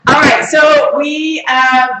we've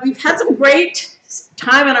had some great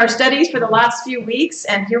time in our studies for the last few weeks,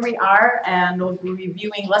 and here we are, and we'll be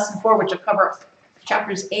reviewing lesson 4, which will cover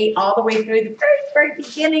chapters 8 all the way through the very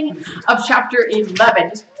beginning of chapter 11.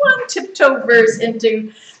 Just one tiptoe verse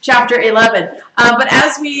into chapter 11. But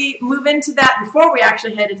as we move into that, before we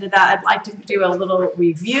actually head into that, I'd like to do a little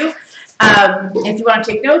review. If you want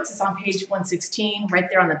to take notes, it's on page 116, right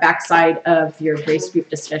there on the back side of your grace group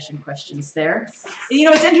discussion questions there. And, you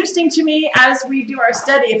know, it's interesting to me as we do our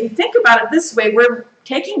study, if you think about it this way, we're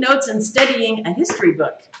taking notes and studying a history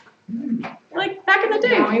book. Like back in the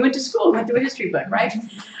day when we went to school, we went through a history book, right?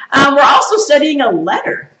 We're also studying a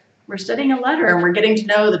letter. We're studying a letter, and we're getting to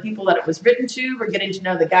know the people that it was written to. We're getting to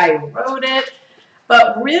know the guy who wrote it.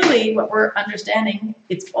 But really, what we're understanding,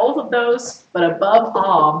 it's both of those, but above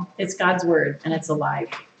all, it's God's Word, and it's alive.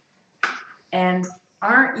 And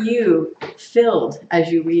aren't you filled as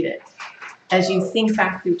you read it, as you think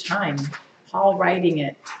back through time, Paul writing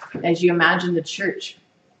it, as you imagine the church,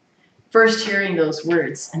 first hearing those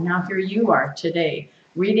words, and now here you are today,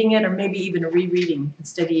 reading it, or maybe even rereading and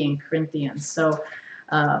studying Corinthians. So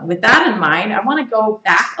with that in mind, I want to go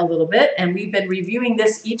back a little bit, and we've been reviewing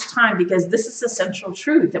this each time because this is a central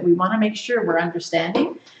truth that we want to make sure we're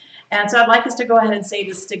understanding. And so I'd like us to go ahead and say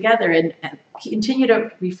this together and continue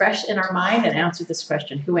to refresh in our mind and answer this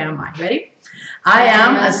question, who am I? Ready? I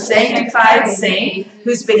am a sanctified saint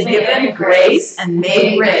who's been given grace and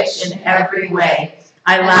made rich in every way.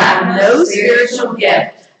 I lack no spiritual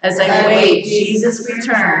gift as I wait Jesus'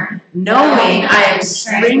 return, knowing I am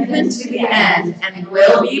strengthened to the end and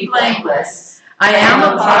will be blameless. I am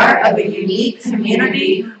a part of a unique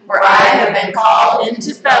community where I have been called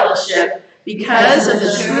into fellowship because of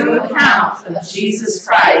the true account of Jesus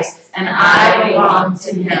Christ, and I belong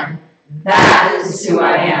to Him. That is who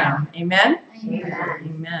I am. Amen? Amen.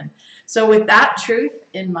 Amen. So with that truth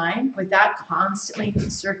in mind, with that constantly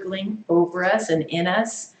circling over us and in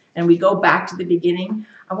us, and we go back to the beginning,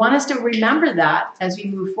 I want us to remember that as we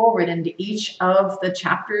move forward into each of the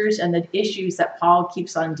chapters and the issues that Paul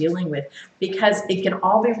keeps on dealing with, because it can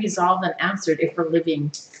all be resolved and answered if we're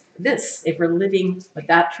living this, if we're living what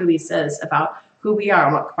that truly says about who we are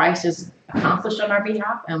and what Christ has accomplished on our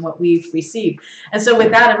behalf and what we've received. And so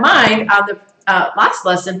with that in mind, the last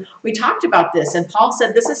lesson, we talked about this, and Paul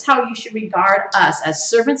said this is how you should regard us as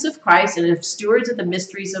servants of Christ and as stewards of the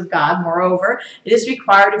mysteries of God. Moreover, it is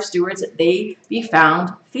required of stewards that they be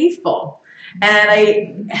found faithful. And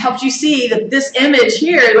I helped you see that this image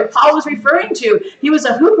here, what Paul was referring to, he was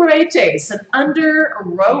a huperetes, an under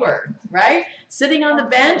rower, right? Sitting on the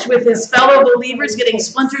bench with his fellow believers, getting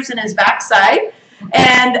splinters in his backside,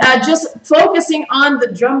 and just focusing on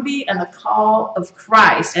the drumbeat and the call of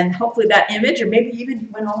Christ. And hopefully that image, or maybe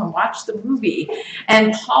even went home and watched the movie.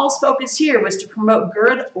 And Paul's focus here was to promote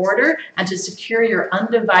good order and to secure your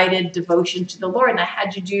undivided devotion to the Lord. And I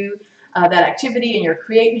had you do that activity in your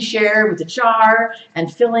create and share with a jar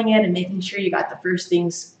and filling it and making sure you got the first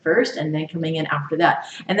things first and then coming in after that.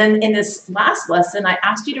 And then in this last lesson, I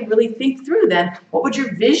asked you to really think through then, what would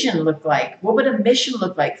your vision look like? What would a mission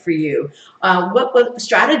look like for you? What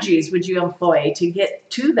strategies would you employ to get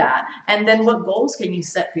to that? And then what goals can you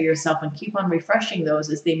set for yourself and keep on refreshing those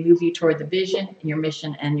as they move you toward the vision and your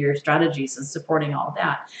mission and your strategies and supporting all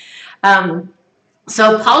that.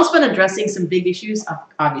 So Paul's been addressing some big issues,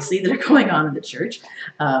 obviously, that are going on in the church.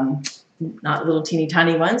 Not little teeny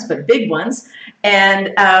tiny ones, but big ones.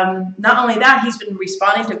 And not only that, he's been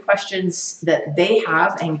responding to questions that they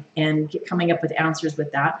have and coming up with answers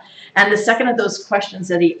with that. And the second of those questions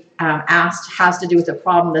that he asked has to do with a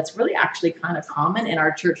problem that's really actually kind of common in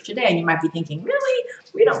our church today. And you might be thinking, really?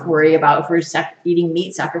 We don't worry about if we're eating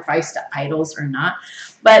meat sacrificed to idols or not.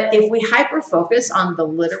 But if we hyper-focus on the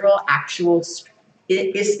literal, actual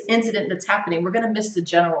incident that's happening, we're going to miss the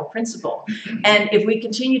general principle. And if we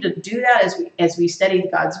continue to do that as we study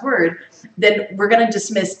God's Word, then we're going to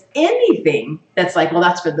dismiss anything that's like, well,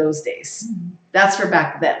 that's for those days. That's for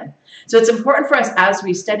back then. So it's important for us as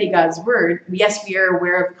we study God's Word. Yes, we are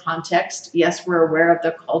aware of context. Yes, we're aware of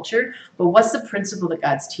the culture. But what's the principle that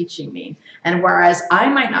God's teaching me? And whereas I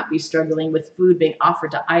might not be struggling with food being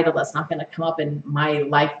offered to idol, that's not going to come up in my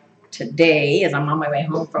life today as I'm on my way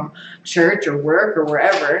home from church or work or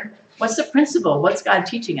wherever. What's the principle? What's God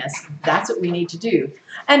teaching us? That's what we need to do.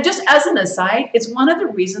 And just as an aside, it's one of the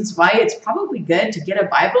reasons why it's probably good to get a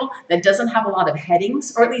Bible that doesn't have a lot of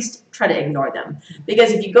headings, or at least try to ignore them.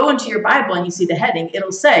 Because if you go into your Bible and you see the heading,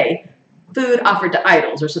 it'll say food offered to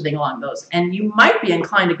idols or something along those. And you might be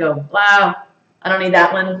inclined to go, wow, I don't need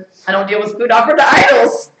that one. I don't deal with food offered to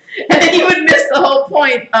idols. And then you would miss the whole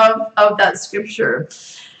point of that scripture.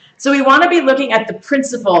 So we want to be looking at the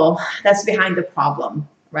principle that's behind the problem,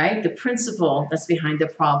 right? The principle that's behind the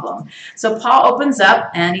problem. So Paul opens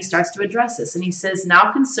up and he starts to address this. And he says,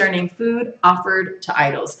 now concerning food offered to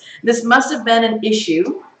idols. This must have been an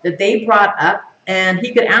issue that they brought up. And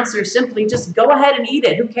he could answer simply, just go ahead and eat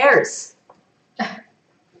it. Who cares?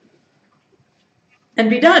 And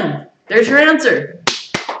be done. There's your answer.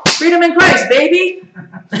 Freedom in Christ, baby.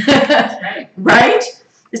 Right?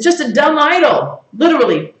 It's just a dumb idol.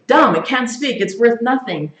 Literally dumb. It can't speak. It's worth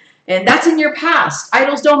nothing. And that's in your past.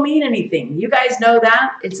 Idols don't mean anything. You guys know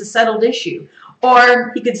that. It's a settled issue.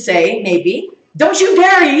 Or he could say, maybe, don't you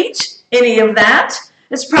dare eat any of that.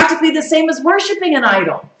 It's practically the same as worshiping an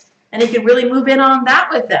idol. And he could really move in on that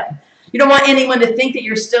with them. You don't want anyone to think that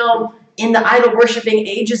you're still in the idol worshiping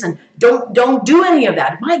ages and don't do any of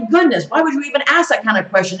that. My goodness, why would you even ask that kind of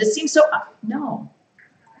question? It seems so, no,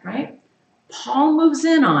 right? Paul moves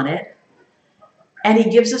in on it and he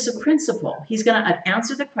gives us a principle. He's going to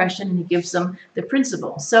answer the question and he gives them the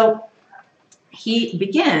principle. So he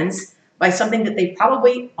begins by something that they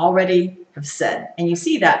probably already have said. And you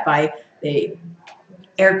see that by the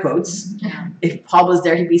air quotes. If Paul was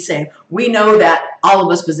there, he'd be saying, we know that all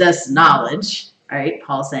of us possess knowledge. Right?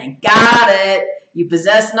 Paul's saying, got it. You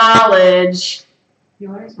possess knowledge.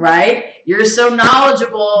 Right? You're so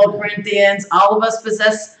knowledgeable, Corinthians. All of us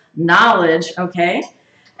possess knowledge. Okay?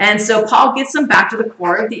 And so Paul gets them back to the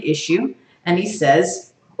core of the issue. And he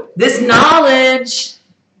says, this knowledge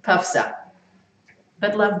puffs up.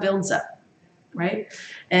 But love builds up. Right?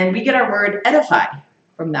 And we get our word edify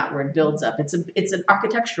from that word, builds up. It's an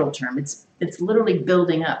architectural term. It's literally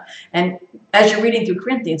building up. And as you're reading through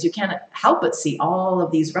Corinthians, you can't help but see all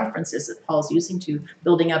of these references that Paul's using to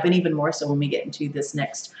building up, and even more so when we get into this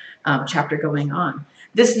next chapter going on.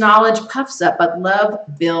 This knowledge puffs up, but love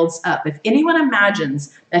builds up. If anyone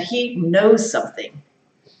imagines that he knows something,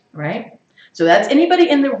 right? So that's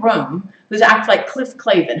anybody in the room who's act like Cliff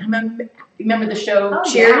Clavin. Remember the show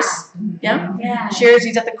Cheers? Yeah? Cheers,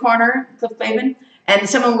 he's at the corner, Cliff Clavin. And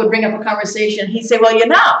someone would bring up a conversation. He'd say, well, you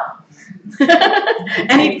know.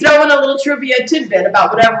 And he'd throw in a little trivia tidbit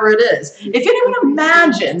about whatever it is. If anyone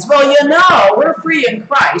imagines, well, you know, we're free in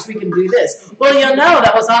Christ. We can do this. Well, you know,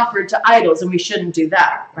 that was offered to idols and we shouldn't do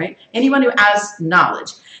that, right? Anyone who has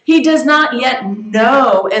knowledge. He does not yet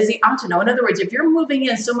know as he ought to know. In other words, if you're moving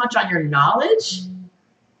in so much on your knowledge,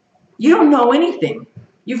 you don't know anything.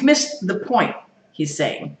 You've missed the point, he's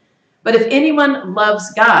saying. But if anyone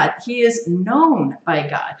loves God, he is known by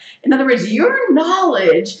God. In other words, your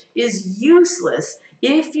knowledge is useless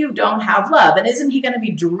if you don't have love. And isn't he going to be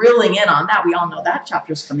drilling in on that? We all know that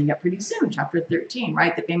chapter is coming up pretty soon, chapter 13,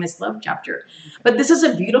 right? The famous love chapter. But this is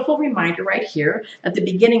a beautiful reminder right here at the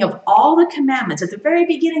beginning of all the commandments, at the very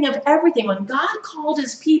beginning of everything, when God called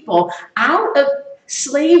his people out of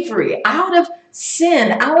slavery, out of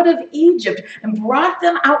sin, out of Egypt, and brought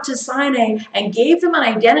them out to Sinai and gave them an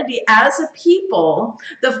identity as a people.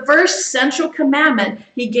 The first central commandment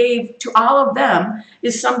he gave to all of them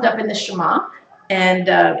is summed up in the Shema, and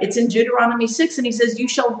it's in Deuteronomy 6, and he says, you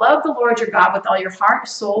shall love the Lord your God with all your heart,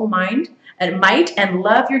 soul, mind, and might, and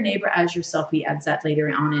love your neighbor as yourself. He adds that later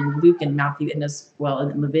on in Luke and Matthew and as well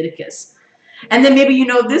in Leviticus. And then maybe you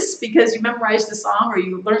know this because you memorized the song or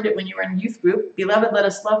you learned it when you were in youth group. Beloved, let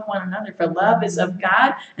us love one another, for love is of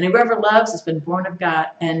God, and whoever loves has been born of God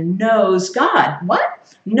and knows God.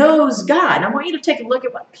 What? Knows God. I want you to take a look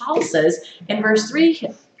at what Paul says in verse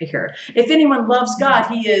 3 here. If anyone loves God,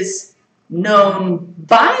 he is known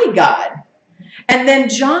by God. And then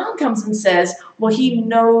John comes and says, well, he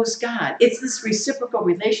knows God. It's this reciprocal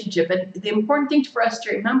relationship. And the important thing for us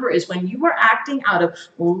to remember is when you are acting out of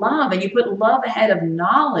love and you put love ahead of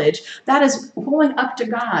knowledge, that is going up to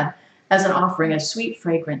God as an offering, a sweet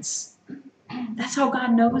fragrance. That's how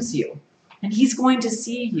God knows you. And he's going to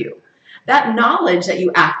see you. That knowledge that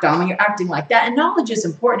you act on when you're acting like that, and knowledge is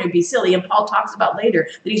important, it'd be silly, and Paul talks about later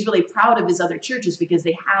that he's really proud of his other churches because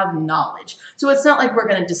they have knowledge. So it's not like we're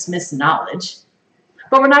going to dismiss knowledge,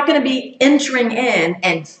 but we're not going to be entering in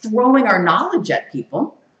and throwing our knowledge at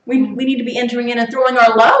people. We need to be entering in and throwing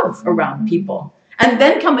our love around people and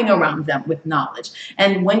then coming around them with knowledge.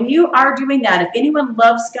 And when you are doing that, if anyone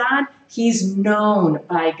loves God, he's known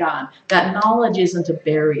by God. That knowledge isn't a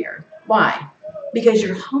barrier. Why? Because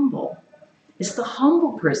you're humble. It's the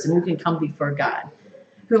humble person who can come before God,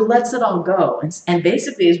 who lets it all go and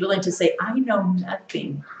basically is willing to say, I know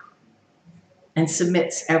nothing, and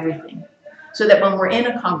submits everything. So that when we're in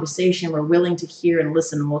a conversation, we're willing to hear and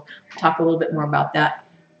listen. And we'll talk a little bit more about that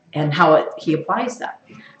and how he applies that.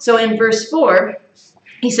 So in verse 4,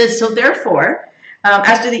 he says, so therefore,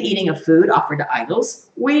 As to the eating of food offered to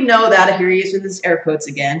idols, we know that, here he is with his air quotes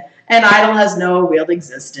again, an idol has no real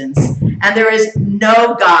existence, and there is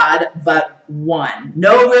no God but one.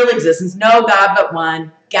 No real existence, no God but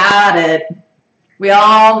one. Got it. We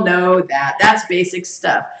all know that. That's basic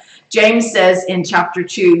stuff. James says in chapter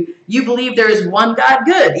 2, you believe there is one God?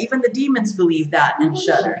 Good. Even the demons believe that and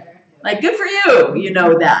shudder. Like, good for you. You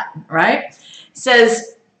know that, right?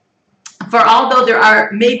 Says, for although there are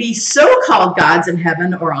maybe so-called gods in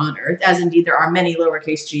heaven or on earth, as indeed there are many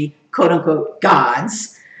lowercase g, quote-unquote,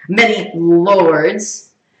 gods, many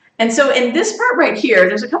lords. And so in this part right here,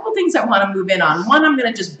 there's a couple things I want to move in on. One, I'm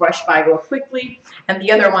going to just brush by real quickly, and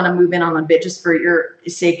the other I want to move in on a bit just for your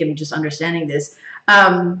sake and just understanding this.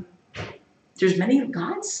 There's many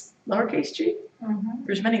gods, lowercase g.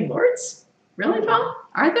 There's many lords. Really, Paul?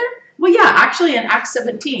 Are there? Well, yeah, actually in Acts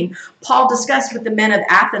 17, Paul discussed with the men of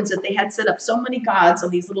Athens that they had set up so many gods,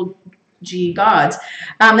 of these little g gods.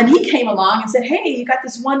 And he came along and said, hey, you got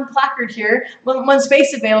this one placard here, one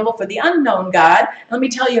space available for the unknown God. Let me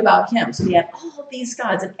tell you about him. So they had all these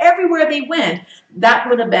gods, and everywhere they went, that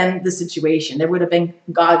would have been the situation. There would have been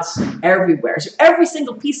gods everywhere. So every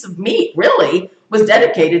single piece of meat, really, was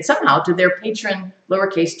dedicated somehow to their patron,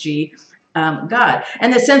 lowercase g, God.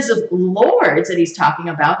 And the sense of lords that he's talking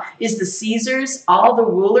about is the Caesars, all the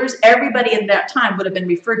rulers, everybody in that time would have been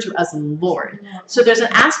referred to as Lord. So there's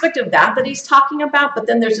an aspect of that that he's talking about, but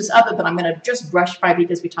then there's this other that I'm going to just brush by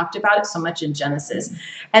because we talked about it so much in Genesis.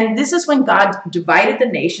 And this is when God divided the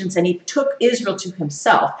nations and he took Israel to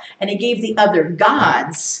himself and he gave the other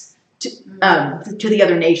gods to the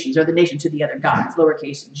other nations, or the nation to the other gods,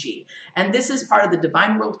 lowercase g. And this is part of the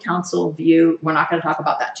Divine World Council view. We're not going to talk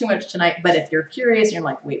about that too much tonight, but if you're curious and you're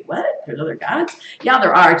like, wait, what? There's other gods? Yeah,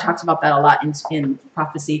 there are. It talks about that a lot in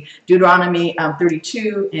prophecy. Deuteronomy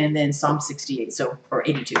 32 and then Psalm 68, or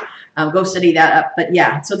 82. Go study that up. But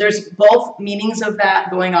yeah, so there's both meanings of that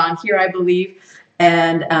going on here, I believe.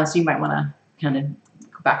 And so you might want to kind of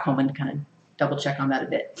go back home and kind of double check on that a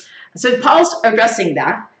bit. So Paul's addressing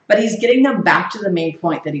that. But he's getting them back to the main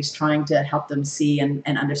point that he's trying to help them see and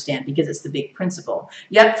understand, because it's the big principle.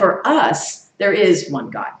 Yet for us, there is one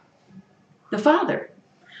God, the Father,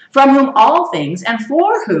 from whom all things and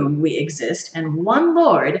for whom we exist, and one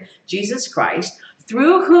Lord, Jesus Christ,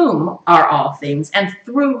 through whom are all things and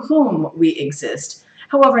through whom we exist.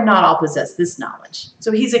 However, not all possess this knowledge.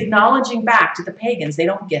 So he's acknowledging back to the pagans. They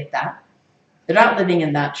don't get that. They're not living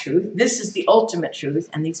in that truth. This is the ultimate truth,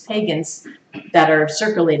 and these pagans that are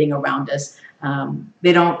circulating around us,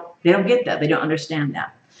 they don't get that. They don't understand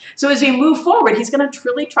that. So as we move forward, he's going to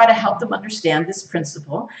really try to help them understand this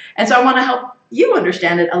principle. And so I want to help you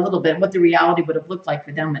understand it a little bit, what the reality would have looked like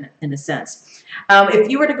for them in a sense. If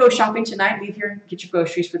you were to go shopping tonight, leave here and get your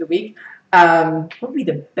groceries for the week, what would be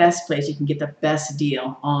the best place you can get the best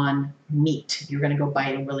deal on meat? You're going to go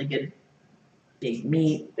buy a really good big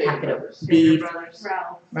meat, packet of beef,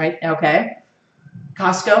 right? Okay.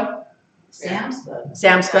 Costco? Sam's Club.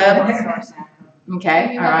 Sam's Club?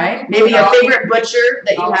 Okay, all right. Maybe a favorite butcher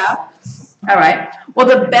that you have? All right. Well,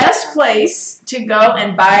 the best place to go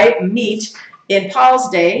and buy meat in Paul's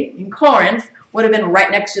day in Corinth would have been right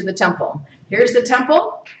next to the temple. Here's the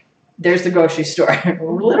temple. There's the grocery store.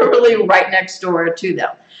 Literally right next door to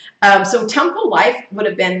them. So temple life would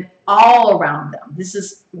have been all around them.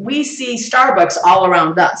 We see Starbucks all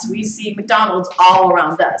around us. We see McDonald's all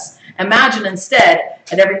around us. Imagine instead,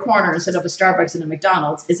 at every corner, instead of a Starbucks and a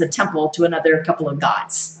McDonald's, is a temple to another couple of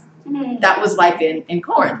gods. That was life in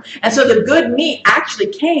Corinth. And so the good meat actually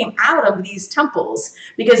came out of these temples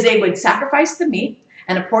because they would sacrifice the meat,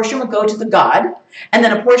 and a portion would go to the god, and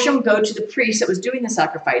then a portion would go to the priest that was doing the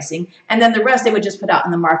sacrificing, and then the rest they would just put out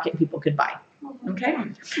in the market and people could buy. Okay?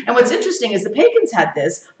 And what's interesting is the pagans had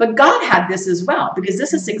this, but God had this as well, because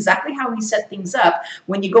this is exactly how he set things up.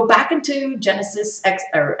 When you go back into Genesis,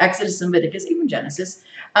 or Exodus and Leviticus, even Genesis,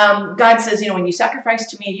 God says, when you sacrifice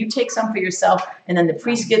to me, you take some for yourself, and then the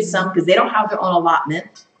priest gets some, because they don't have their own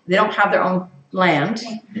allotment. They don't have their own land.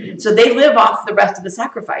 So they live off the rest of the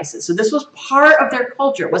sacrifices. So this was part of their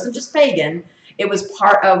culture. It wasn't just pagan. It was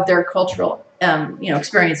part of their cultural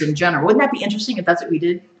experience in general. Wouldn't that be interesting if that's what we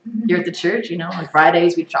did here at the church? On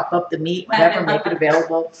Fridays we chop up the meat, whatever, make it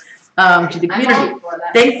available to the community.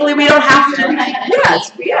 Thankfully we don't have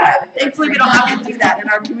to. Thankfully we don't have to do that in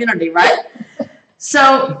our community, right?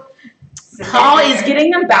 So Paul is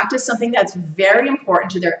getting them back to something that's very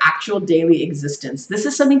important to their actual daily existence. This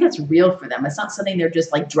is something that's real for them. It's not something they're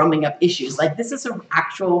just like drumming up issues. Like, this is an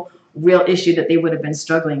actual real issue that they would have been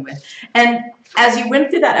struggling with. And as you went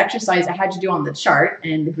through that exercise I had you do on the chart,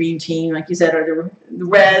 and the green team, like you said, are the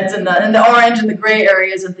reds and the orange and the gray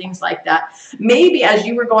areas and things like that, maybe as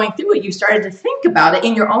you were going through it, you started to think about it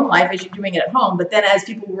in your own life as you're doing it at home, but then as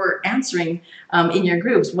people were answering in your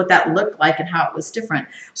groups, what that looked like and how it was different.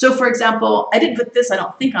 So for example, I didn't put this, I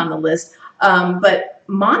don't think, on the list, but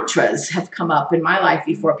mantras have come up in my life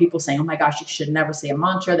before. People saying, oh my gosh, you should never say a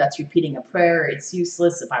mantra. That's repeating a prayer. It's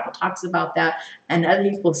useless. The Bible talks about that. And other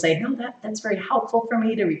people say, no, that's very helpful for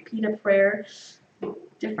me to repeat a prayer.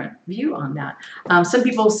 Different view on that. Some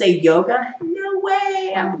people say yoga. No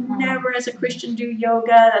way. I would never as a Christian do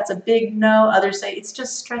yoga. That's a big no. Others say it's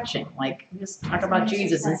just stretching. Like, just talk about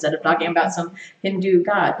Jesus instead of talking about some Hindu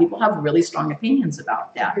god. People have really strong opinions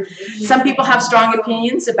about that. Some people have strong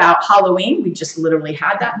opinions about Halloween. We just literally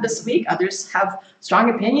had that this week. Others have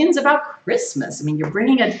strong opinions about Christmas. I mean, you're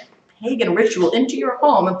bringing a pagan ritual into your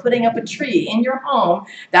home and putting up a tree in your home.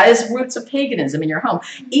 That is roots of paganism in your home.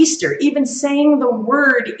 Easter, even saying the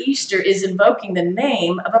word Easter is invoking the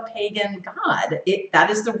name of a pagan god. That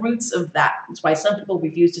is the roots of that. That's why some people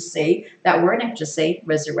refuse to say that word and just say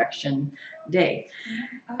Resurrection Day.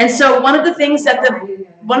 And so one of the things that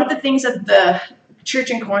the church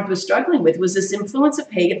in Corinth was struggling with was this influence of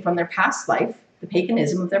pagan from their past life, the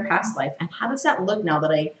paganism of their past life, and how does that look now that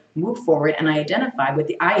I move forward and I identify with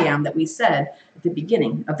the I am that we said at the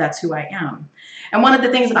beginning of that's who I am. And one of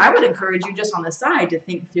the things that I would encourage you just on the side to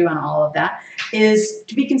think through on all of that is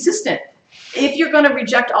to be consistent. If you're going to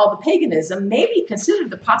reject all the paganism, maybe consider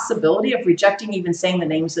the possibility of rejecting even saying the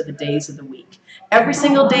names of the days of the week. Every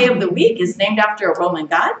single day of the week is named after a Roman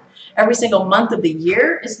god. Every single month of the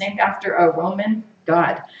year is named after a Roman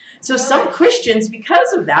god. So some Christians,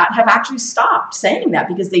 because of that, have actually stopped saying that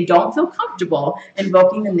because they don't feel comfortable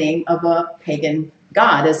invoking the name of a pagan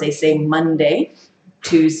god, as they say Monday,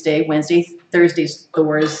 Tuesday, Wednesday, Thursday's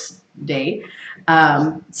Thor's day.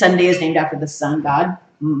 Sunday is named after the sun god.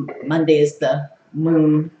 Monday is the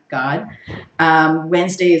moon god.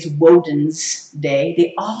 Wednesday is Woden's day.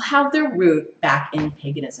 They all have their root back in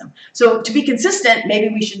paganism. So to be consistent,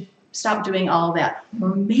 maybe we should stop doing all that.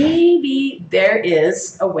 Or maybe there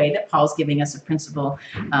is a way that Paul's giving us a principle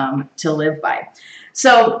to live by.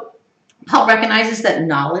 So Paul recognizes that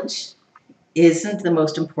knowledge isn't the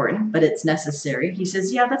most important, but it's necessary. He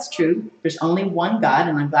says, yeah, that's true. There's only one God,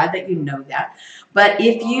 and I'm glad that you know that. But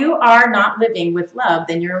if you are not living with love,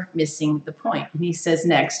 then you're missing the point. And he says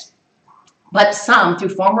next, but some, through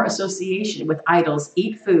former association with idols,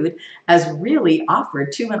 eat food as really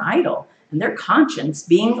offered to an idol. And their conscience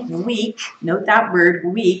being weak, note that word,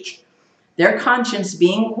 weak, their conscience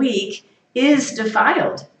being weak is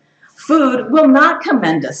defiled. Food will not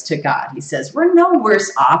commend us to God, he says. We're no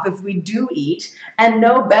worse off if we do eat and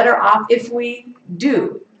no better off if we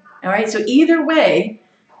do. All right, so either way,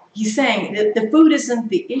 he's saying that the food isn't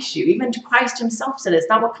the issue. Even Christ himself said it's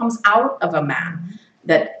not what comes out of a man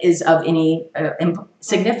that is of any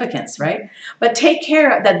significance, right? But take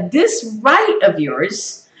care that this right of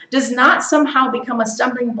yours does not somehow become a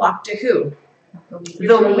stumbling block to who?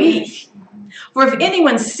 The weak. For if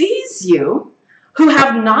anyone sees you who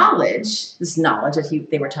have knowledge, this knowledge that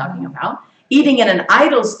they were talking about, eating in an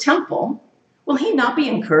idol's temple, will he not be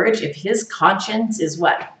encouraged if his conscience is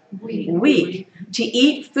what? Weak. To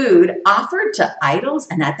eat food offered to idols?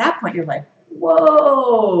 And at that point you're like,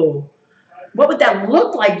 whoa, what would that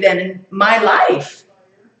look like then in my life?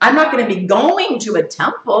 I'm not going to be going to a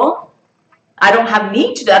temple. I don't have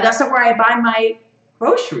need to do that. That's not where I buy my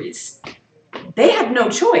groceries. They have no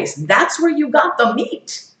choice. That's where you got the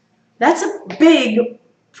meat. That's a big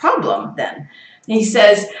problem then. And he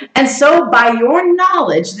says, and so by your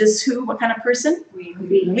knowledge, this who, what kind of person?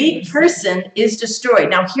 Weak person is destroyed.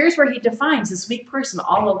 Now here's where he defines this weak person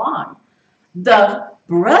all along. The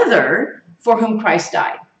brother for whom Christ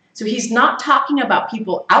died. So he's not talking about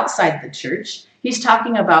people outside the church. He's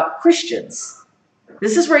talking about Christians.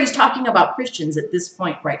 This is where he's talking about Christians at this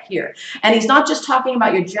point right here. And he's not just talking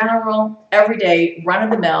about your general, everyday,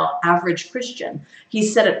 run-of-the-mill, average Christian. He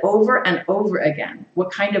said it over and over again.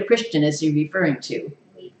 What kind of Christian is he referring to?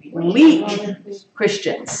 Weak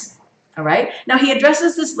Christians. All right? Now, he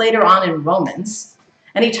addresses this later on in Romans,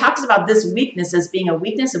 and he talks about this weakness as being a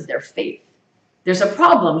weakness of their faith. There's a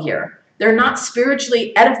problem here. They're not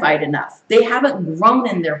spiritually edified enough. They haven't grown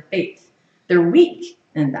in their faith. They're weak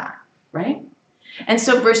in that, right? And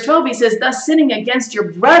so verse 12, he says, thus sinning against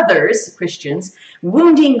your brothers, Christians,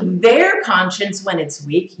 wounding their conscience when it's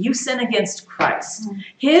weak, you sin against Christ.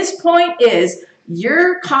 His point is,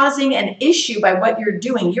 you're causing an issue by what you're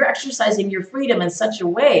doing. You're exercising your freedom in such a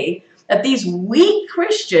way that these weak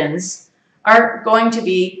Christians are going to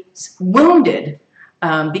be wounded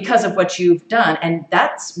because of what you've done, and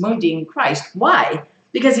that's wounding Christ. Why?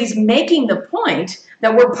 Because he's making the point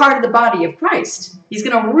that we're part of the body of Christ. He's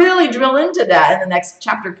going to really drill into that in the next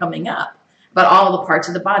chapter coming up, about all the parts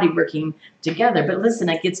of the body working together. But listen,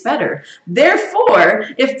 it gets better. Therefore,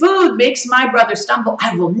 if food makes my brother stumble,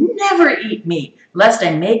 I will never eat meat, lest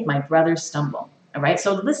I make my brother stumble. All right,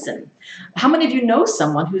 so listen. How many of you know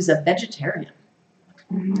someone who's a vegetarian?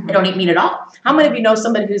 They don't eat meat at all. How many of you know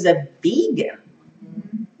somebody who's a vegan?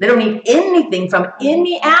 They don't eat anything from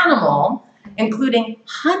any animal, including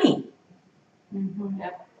honey.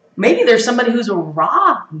 Maybe there's somebody who's a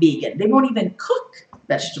raw vegan. They won't even cook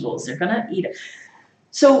vegetables. They're going to eat it.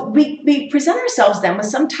 So we present ourselves then with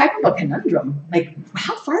some type of a conundrum. Like,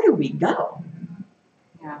 how far do we go?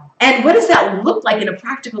 And what does that look like in a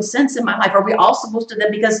practical sense in my life? Are we all supposed to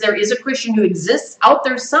then, because there is a Christian who exists out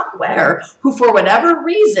there somewhere who for whatever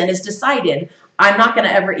reason has decided, I'm not going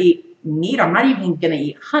to ever eat meat, or I'm not even going to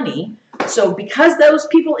eat honey. So because those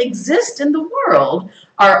people exist in the world,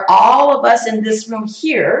 are all of us in this room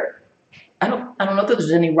here, I don't know if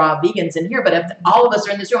there's any raw vegans in here, but if all of us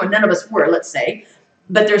are in this room, and none of us were, let's say,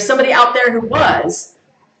 but there's somebody out there who was,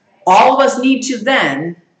 all of us need to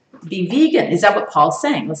then be vegan. Is that what Paul's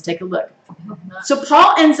saying? Let's take a look. So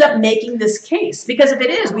Paul ends up making this case, because if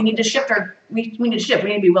it is, we need to shift we need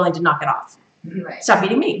to be willing to knock it off. Right. Stop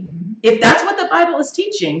eating meat. If that's what the Bible is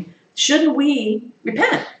teaching, shouldn't we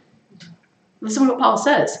repent? Listen to what Paul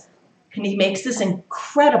says. And he makes this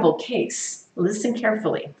incredible case. Listen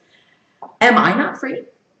carefully. Am I not free?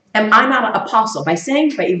 Am I not an apostle? By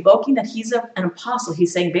evoking that he's an apostle,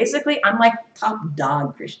 he's saying basically, I'm like top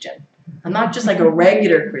dog Christian. I'm not just like a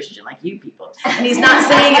regular Christian like you people. And he's not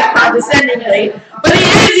saying it condescendingly, but he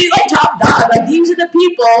is. He's like top dog. Like, these are the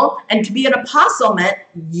people, and to be an apostle meant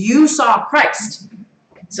you saw Christ.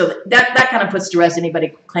 So that kind of puts to rest anybody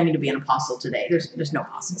claiming to be an apostle today. There's no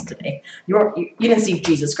apostles today. You didn't see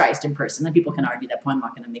Jesus Christ in person. And people can argue that point. I'm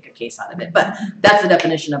not going to make a case out of it. But that's the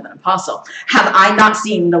definition of an apostle. Have I not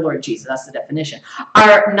seen the Lord Jesus? That's the definition.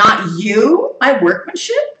 Are not you my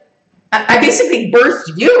workmanship? I basically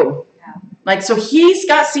birthed you. Like, so he's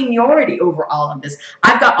got seniority over all of this.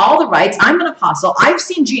 I've got all the rights. I'm an apostle. I've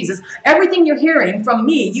seen Jesus. Everything you're hearing from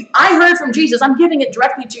me, I heard from Jesus. I'm giving it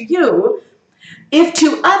directly to you. If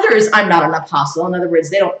to others I'm not an apostle, in other words,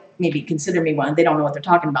 they don't maybe consider me one. They don't know what they're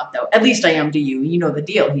talking about, though. At least I am to you. You know the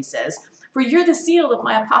deal, he says. For you're the seal of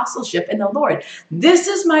my apostleship in the Lord. This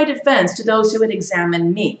is my defense to those who would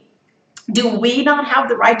examine me. Do we not have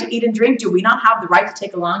the right to eat and drink? Do we not have the right to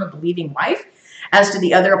take along a believing wife? As to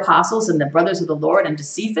the other apostles and the brothers of the Lord and to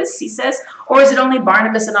Cephas, he says, or is it only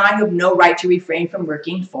Barnabas and I who have no right to refrain from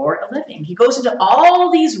working for a living? He goes into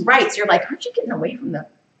all these rights. You're like, aren't you getting away from the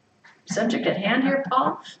subject at hand here,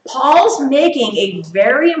 Paul? Paul's making a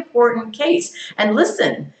very important case. And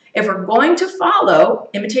listen, if we're going to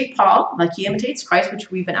imitate Paul, like he imitates Christ,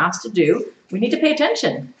 which we've been asked to do, we need to pay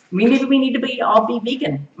attention. Maybe we need to all be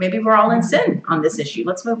vegan. Maybe we're all in sin on this issue.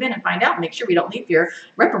 Let's move in and find out. Make sure we don't leave here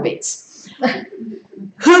reprobates.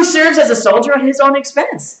 Who serves as a soldier at his own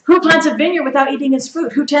expense? Who plants a vineyard without eating its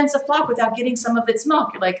fruit? Who tends a flock without getting some of its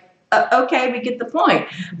milk? You're like, okay, we get the point.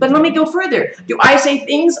 But let me go further. Do I say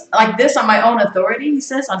things like this on my own authority, he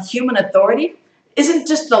says, on human authority? Isn't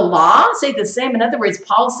just the law say the same? In other words,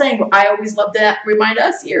 Paul's saying, well, I always love to remind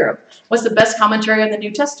us here, what's the best commentary on the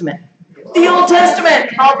New Testament? The Old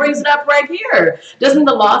Testament. Paul brings it up right here. Doesn't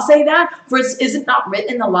the law say that? For is it not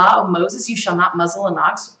written in the law of Moses, you shall not muzzle an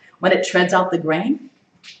ox when it treads out the grain?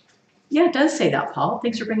 Yeah, it does say that, Paul.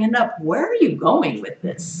 Thanks for bringing it up. Where are you going with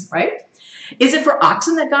this, right? Is it for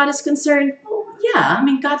oxen that God is concerned? Well, yeah, I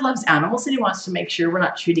mean, God loves animals and he wants to make sure we're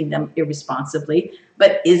not treating them irresponsibly.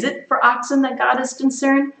 But is it for oxen that God is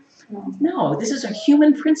concerned? No, this is a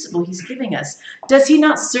human principle he's giving us. Does he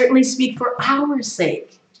not certainly speak for our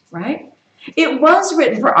sake, right? It was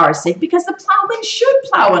written for our sake because the plowman should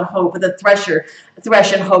plow in hope of the thresher,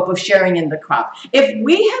 thresh in hope of sharing in the crop. If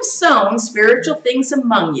we have sown spiritual things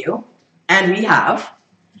among you, and we have,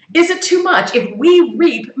 is it too much if we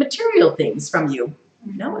reap material things from you?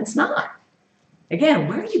 No, it's not. Again,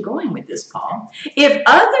 where are you going with this, Paul? If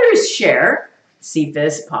others share,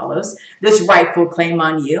 Cephas, Apollos, this rightful claim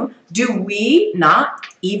on you, do we not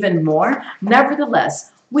even more?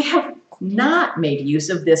 Nevertheless, we have not made use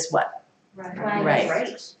of this what?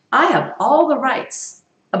 Right. I have all the rights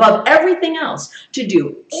above everything else to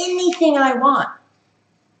do anything I want.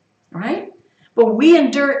 Right? But we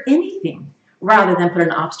endure anything rather than put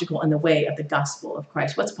an obstacle in the way of the gospel of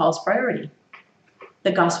Christ. What's Paul's priority?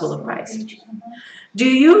 The gospel of Christ. Do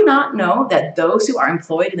you not know that those who are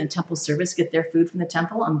employed in the temple service get their food from the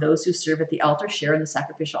temple, and those who serve at the altar share in the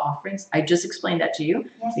sacrificial offerings? I just explained that to you.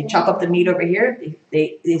 Yes, They chop up the meat over here.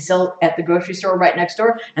 They sell at the grocery store right next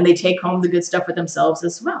door, and they take home the good stuff for themselves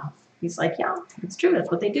as well. He's like, yeah, it's true. That's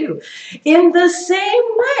what they do. In the same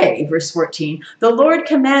way, verse 14, the Lord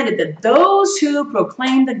commanded that those who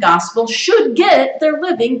proclaim the gospel should get their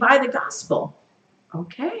living by the gospel.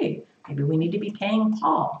 Okay, maybe we need to be paying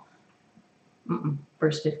Paul.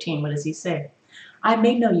 Verse 15, what does he say? I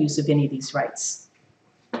made no use of any of these rights,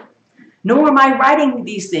 nor am I writing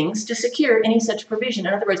these things to secure any such provision.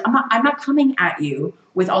 In other words, I'm not coming at you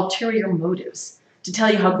with ulterior motives to tell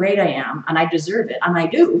you how great I am, and I deserve it, and I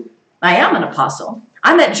do. I am an apostle.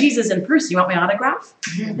 I met Jesus in person. You want my autograph?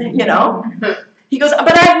 You know? He goes,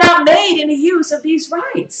 but I have not made any use of these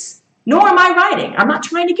rights, nor am I writing. I'm not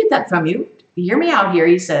trying to get that from you. Hear me out here,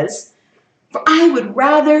 he says. For I would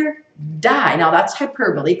rather die. Now that's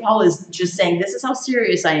hyperbole. Paul is just saying, this is how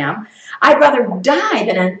serious I am. I'd rather die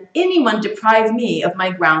than anyone deprive me of my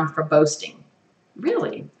ground for boasting.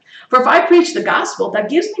 Really? For if I preach the gospel, that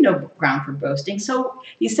gives me no ground for boasting. So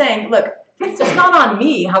he's saying, look, it's not on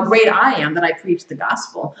me how great I am that I preach the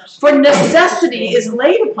gospel. For necessity is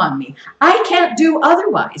laid upon me. I can't do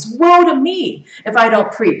otherwise. Woe to me if I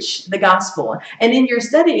don't preach the gospel. And in your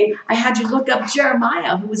study, I had you look up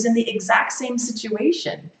Jeremiah, who was in the exact same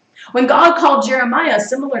situation. When God called Jeremiah,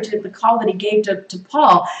 similar to the call that he gave to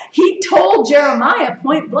Paul, he told Jeremiah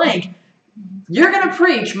point blank, you're going to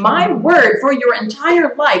preach my word for your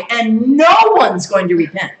entire life, and no one's going to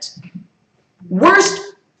repent.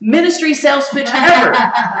 Worst ministry sales pitch ever.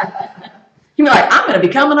 You'd be like, I'm going to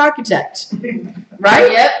become an architect.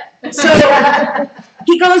 Right? Yep. So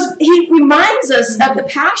he reminds us of the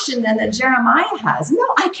passion then that Jeremiah has.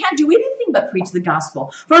 No, I can't do anything but preach the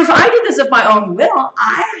gospel. For if I do this of my own will,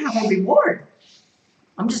 I have a reward.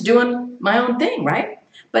 I'm just doing my own thing, right?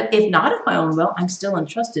 But if not of my own will, I'm still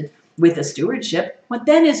entrusted with a stewardship. What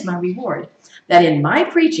then is my reward? That in my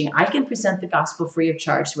preaching, I can present the gospel free of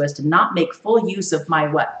charge so as to not make full use of my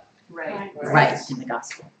what? Right in the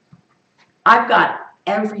gospel. I've got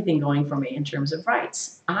everything going for me in terms of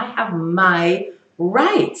rights. I have my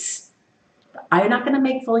rights. I'm not going to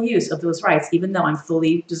make full use of those rights, even though I'm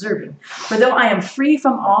fully deserving. For though I am free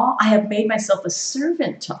from all, I have made myself a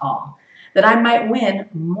servant to all, that I might win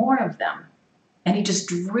more of them. And he just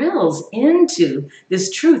drills into this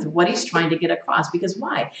truth of what he's trying to get across. Because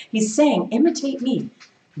why? He's saying, imitate me.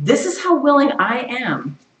 This is how willing I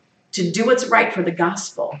am to do what's right for the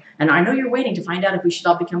gospel. And I know you're waiting to find out if we should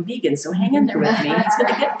all become vegans, so hang in there with me. He's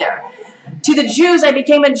going to get there. To the Jews, I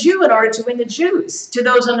became a Jew in order to win the Jews. To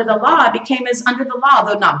those under the law, I became as under the law,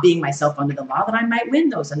 though not being myself under the law, that I might win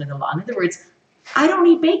those under the law. In other words, I don't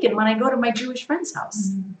eat bacon when I go to my Jewish friend's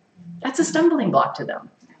house. That's a stumbling block to them.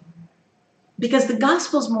 Because the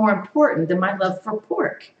gospel's more important than my love for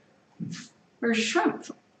pork or shrimp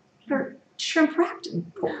or shrimp wrapped in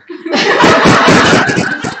pork.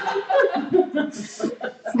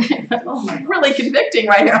 Really convicting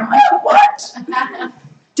right here. I'm like, what?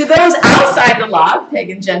 To those outside the law,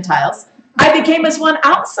 pagan Gentiles, I became as one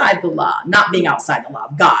outside the law, not being outside the law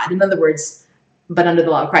of God. In other words, but under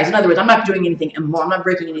the law of Christ. In other words, I'm not doing anything immoral. I'm not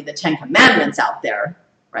breaking any of the 10 Commandments out there,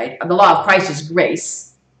 right? The law of Christ is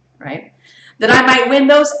grace, right? That I might win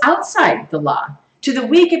those outside the law. To the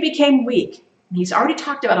weak it became weak. He's already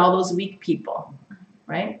talked about all those weak people,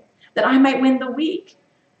 right? That I might win the weak.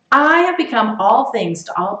 I have become all things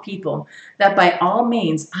to all people, that by all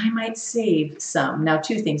means I might save some. Now,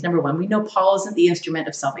 two things. Number one, we know Paul isn't the instrument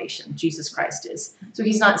of salvation. Jesus Christ is. So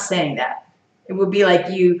he's not saying that. It would be like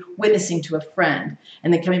you witnessing to a friend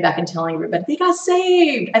and then coming back and telling everybody, they got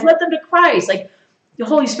saved. I led them to Christ. Like the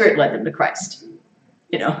Holy Spirit led them to Christ.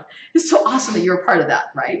 You know, it's so awesome that you're a part of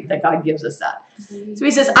that, right? That God gives us that. So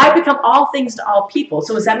he says, I've become all things to all people.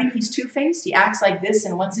 So does that mean he's two-faced? He acts like this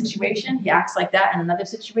in one situation. He acts like that in another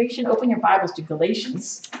situation. Open your Bibles to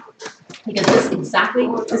Galatians. Because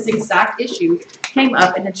this exact issue came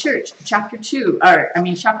up in the church. Chapter 2.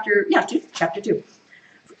 Chapter 2.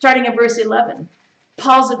 Starting at verse 11.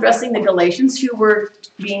 Paul's addressing the Galatians who were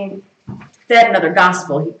being fed another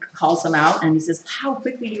gospel. He calls them out and he says, how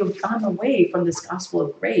quickly you have gone away from this gospel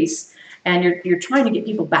of grace, and you're trying to get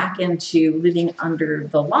people back into living under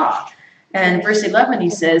the law. And verse 11 he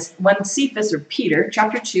says, when Cephas, or Peter,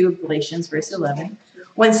 chapter 2 of Galatians, verse 11,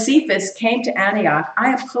 when Cephas came to Antioch,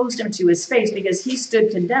 I opposed him to his face because he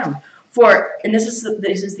stood condemned. For, and this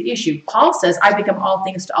is the issue, Paul says, I become all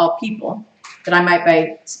things to all people, that I might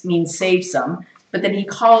by means save some. But then he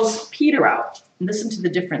calls Peter out. And listen to the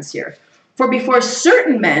difference here. For before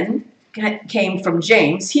certain men, came from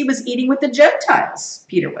James, he was eating with the Gentiles,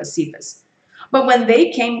 Peter was, Cephas. But when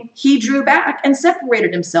they came, he drew back and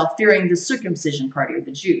separated himself, fearing the circumcision party of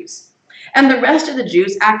the Jews. And the rest of the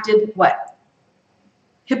Jews acted what?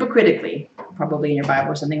 Hypocritically, probably in your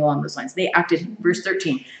Bible or something along those lines. They acted, verse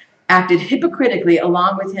 13, acted hypocritically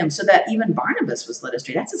along with him, so that even Barnabas was led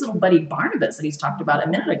astray. That's his little buddy Barnabas that he's talked about a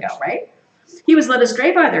minute ago, right? He was led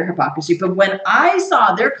astray by their hypocrisy. But when I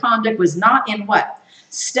saw their conduct was not in what?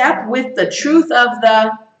 Step with the truth of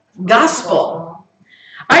the gospel,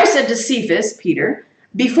 I said to Cephas, Peter,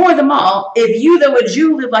 before them all, if you, though a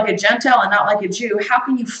Jew, live like a Gentile and not like a Jew, how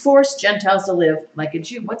can you force Gentiles to live like a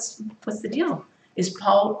Jew? What's the deal? Is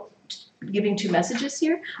Paul giving two messages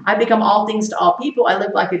here? I become all things to all people. I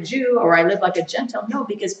live like a Jew or I live like a Gentile. No,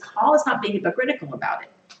 because Paul is not being hypocritical about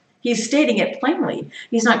it. He's stating it plainly.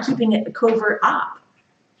 He's not keeping it covert up.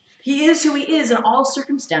 He is who he is in all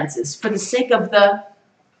circumstances for the sake of the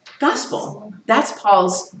gospel. That's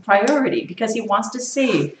Paul's priority because he wants to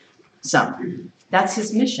save some. That's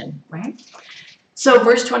his mission, right? So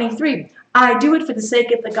verse 23, I do it for the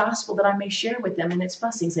sake of the gospel that I may share with them in its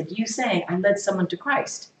blessings. Like you saying, I led someone to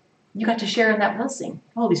Christ. You got to share in that blessing.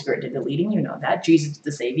 The Holy Spirit did the leading, you know that. Jesus did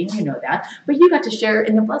the saving, you know that. But you got to share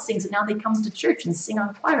in the blessings, and now they come to church and sing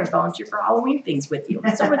on choir and volunteer for Halloween things with you.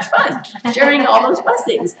 It's so much fun, sharing all those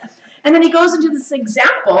blessings. And then he goes into this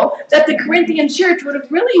example that the Corinthian church would have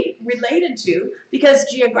really related to, because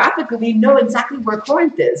geographically we know exactly where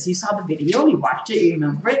Corinth is. You saw the video, you watched it, you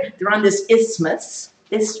remember it. They're on this isthmus.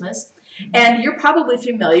 And you're probably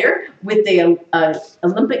familiar with the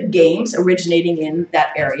Olympic Games originating in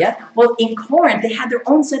that area. Well, in Corinth, they had their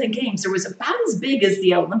own set of games. There was about as big as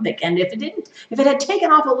the Olympic. And if it had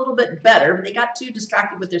taken off a little bit better, but they got too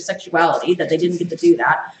distracted with their sexuality that they didn't get to do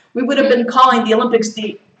that, we would have been calling the Olympics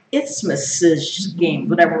the Isthmus Games,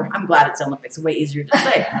 whatever. I'm glad it's Olympics. Way easier to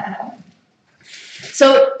say.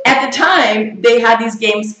 So at the time, they had these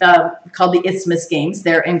games called the Isthmus Games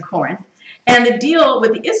there in Corinth. And the deal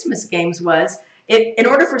with the Isthmus Games was, in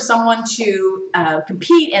order for someone to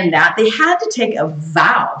compete in that, they had to take a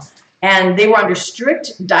vow. And they were under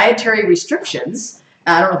strict dietary restrictions.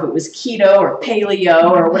 I don't know if it was keto or paleo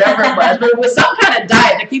or whatever it was, but it was some kind of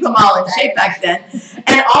diet to keep them all in shape back then.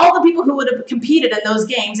 And all the people who would have competed in those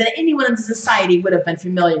games, and anyone in society would have been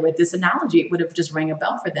familiar with this analogy. It would have just rang a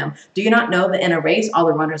bell for them. Do you not know that in a race, all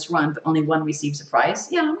the runners run, but only one receives a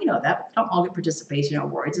prize? Yeah, we know that. We don't all get participation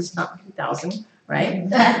awards. It's not 2,000, right?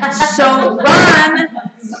 So run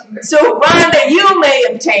that you may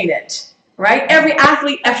obtain it, right? Every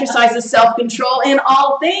athlete exercises self-control in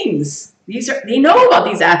all things. They know about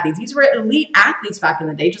these athletes. These were elite athletes back in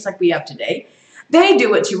the day, just like we have today. They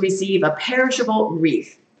do it to receive a perishable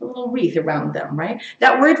wreath, a little wreath around them, right?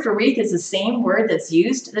 That word for wreath is the same word that's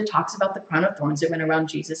used that talks about the crown of thorns that went around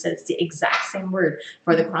Jesus. It's the exact same word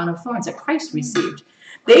for the crown of thorns that Christ received.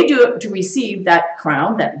 They do it to receive that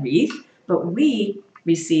crown, that wreath, but we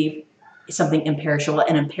receive something imperishable,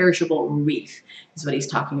 an imperishable wreath is what he's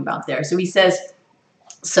talking about there. So he says,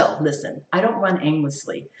 so listen, I don't run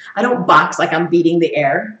aimlessly. I don't box like I'm beating the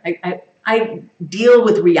air. I deal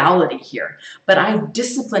with reality here, but I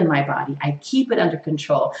discipline my body. I keep it under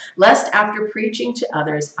control, lest after preaching to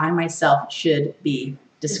others, I myself should be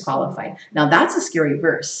disqualified. Now that's a scary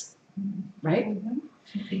verse, right?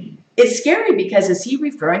 It's scary because is he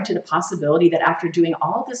referring to the possibility that after doing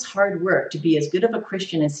all this hard work to be as good of a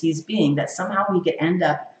Christian as he's being, that somehow he could end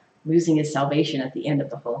up losing his salvation at the end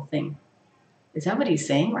of the whole thing? Is that what he's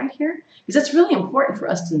saying right here? Because that's really important for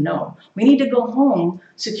us to know. We need to go home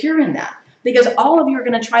secure in that. Because all of you are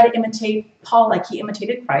going to try to imitate Paul like he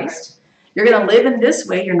imitated Christ. You're going to live in this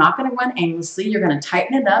way. You're not going to run aimlessly. You're going to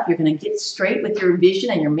tighten it up. You're going to get straight with your vision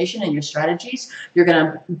and your mission and your strategies. You're going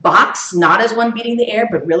to box, not as one beating the air,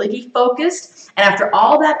 but really be focused. And after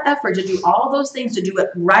all that effort to do all those things, to do it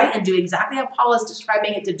right and do exactly how Paul is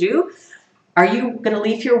describing it to do, are you going to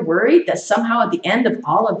leave here worried that somehow at the end of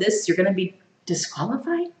all of this, you're going to be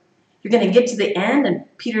disqualified? You're going to get to the end and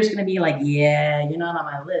Peter's going to be like, yeah, you're not on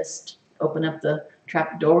my list. Open up the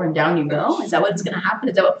trap door and down you go. Is that what's going to happen?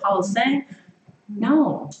 Is that what Paul is saying?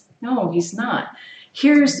 No, he's not.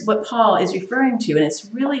 Here's what Paul is referring to, and it's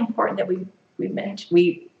really important that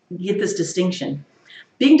we get this distinction.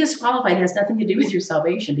 Being disqualified has nothing to do with your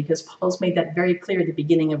salvation, because Paul's made that very clear at the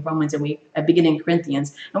beginning of Romans and beginning of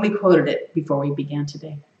Corinthians, and we quoted it before we began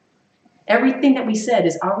today. Everything that we said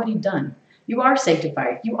is already done. You are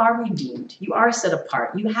sanctified. You are redeemed. You are set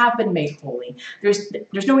apart. You have been made holy. There's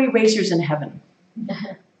no erasers in heaven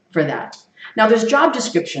for that. Now, there's job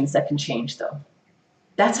descriptions that can change, though.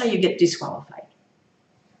 That's how you get disqualified.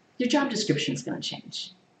 Your job description is going to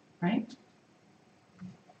change, right?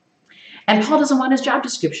 And Paul doesn't want his job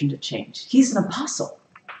description to change. He's an apostle.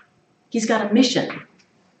 He's got a mission.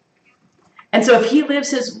 And so if he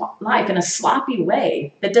lives his life in a sloppy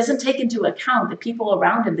way that doesn't take into account the people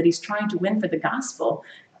around him that he's trying to win for the gospel,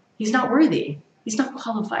 he's not worthy. He's not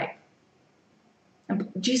qualified. And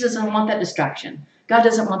Jesus doesn't want that distraction. God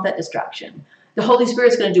doesn't want that distraction. The Holy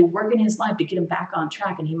Spirit's going to do work in his life to get him back on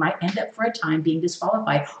track, and he might end up for a time being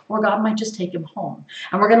disqualified, or God might just take him home.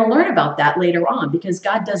 And we're going to learn about that later on, because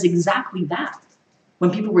God does exactly that when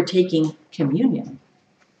people were taking communion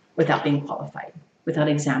without being qualified, without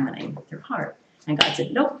examining their heart. And God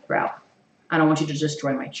said, nope, we're out. I don't want you to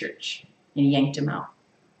destroy my church. And he yanked him out,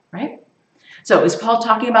 right? So is Paul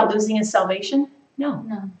talking about losing his salvation?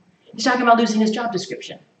 No. He's talking about losing his job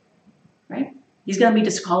description, right? He's going to be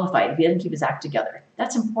disqualified if he doesn't keep his act together.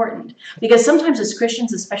 That's important, because sometimes as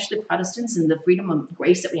Christians, especially Protestants, and the freedom of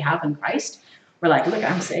grace that we have in Christ, we're like, look,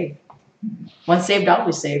 I'm saved. Once saved,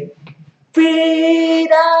 always saved.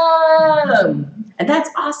 Freedom! And that's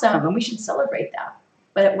awesome, and we should celebrate that.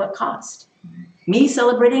 But at what cost? Me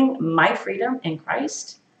celebrating my freedom in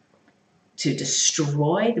Christ to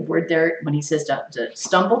destroy, the word there when he says to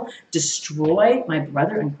stumble, destroy my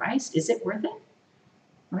brother in Christ, is it worth it?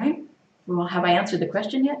 Right? Well, have I answered the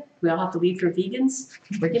question yet? We all have to leave for vegans?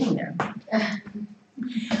 We're getting there.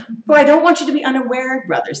 For I don't want you to be unaware,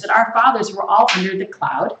 brothers, that our fathers were all under the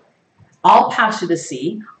cloud, all passed through the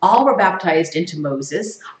sea, all were baptized into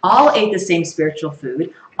Moses, all ate the same spiritual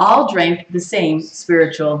food, all drank the same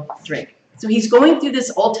spiritual drink. So he's going through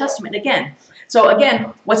this Old Testament again. So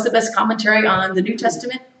again, what's the best commentary on the New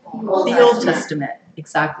Testament? The Old Testament.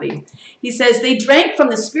 Exactly. He says they drank from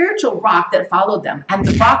the spiritual rock that followed them, and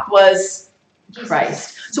the rock was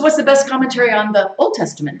Christ. So what's the best commentary on the Old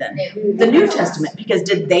Testament then? The New Testament. Because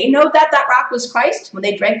did they know that that rock was Christ when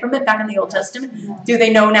they drank from it back in the Old Testament? Do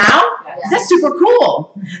they know now? That's super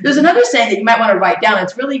cool. There's another saying that you might want to write down.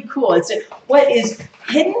 It's really cool. It's what is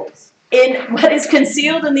hidden in what is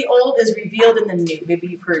concealed in the old is revealed in the new. Maybe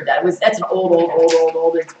you've heard that. That's an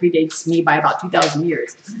old. It predates me by about 2,000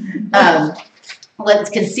 years.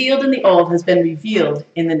 What's concealed in the old has been revealed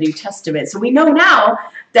in the New Testament. So we know now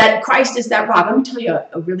that Christ is that rock. Let me tell you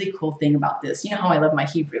a really cool thing about this. You know how I love my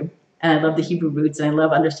Hebrew, and I love the Hebrew roots, and I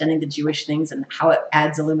love understanding the Jewish things and how it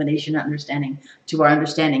adds illumination and understanding to our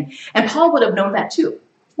understanding. And Paul would have known that too.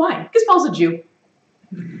 Why? Because Paul's a Jew.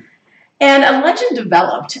 And a legend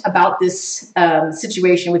developed about this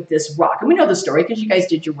situation with this rock. And we know the story because you guys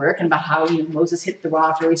did your work, and about how Moses hit the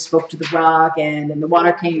rock, or he spoke to the rock, and then the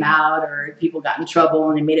water came out, or people got in trouble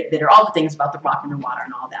and they made it bitter. All the things about the rock and the water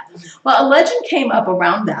and all that. Well, a legend came up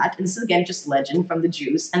around that, and this is again just legend from the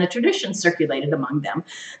Jews, and a tradition circulated among them,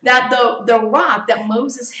 that the rock that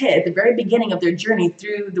Moses hit at the very beginning of their journey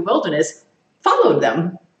through the wilderness followed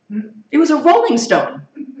them. It was a rolling stone.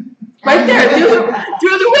 Right there,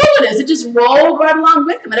 through the wilderness. It just rolled right along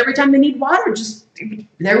with them. And every time they need water,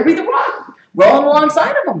 there would be the rock rolling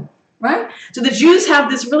alongside of them. Right? So the Jews have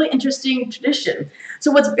this really interesting tradition. So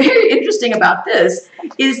what's very interesting about this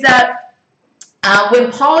is that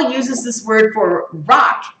when Paul uses this word for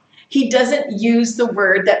rock, he doesn't use the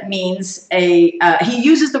word that means he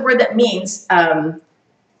uses the word that means not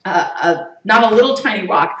a little tiny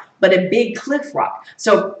rock, but a big cliff rock.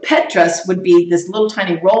 So Petros would be this little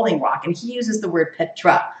tiny rolling rock, and he uses the word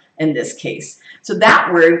Petra in this case. So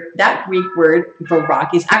that word, that Greek word for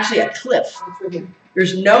rock, is actually a cliff.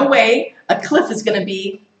 There's no way a cliff is going to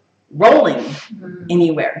be rolling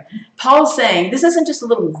anywhere. Paul's saying this isn't just a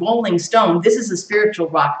little rolling stone. This is a spiritual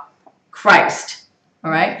rock, Christ.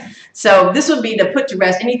 All right? So this would be to put to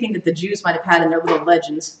rest anything that the Jews might have had in their little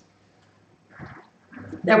legends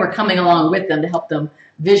that were coming along with them to help them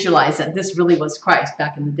visualize that this really was Christ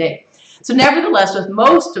back in the day. So nevertheless, with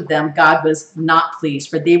most of them, God was not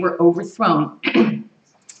pleased, for they were overthrown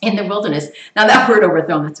in the wilderness. Now that word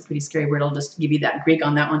overthrown, that's a pretty scary word. I'll just give you that Greek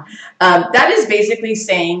on that one. That is basically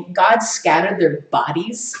saying God scattered their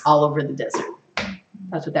bodies all over the desert.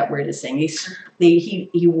 That's what that word is saying.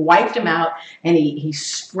 He wiped them out, and he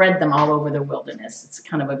spread them all over the wilderness. It's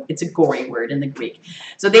kind of it's a gory word in the Greek.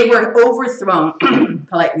 So they were overthrown,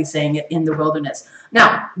 politely saying it, in the wilderness.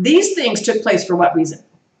 Now, these things took place for what reason?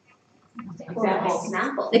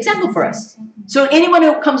 Example for us. So anyone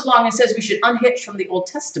who comes along and says we should unhitch from the Old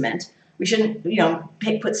Testament, we shouldn't,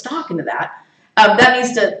 put stock into that.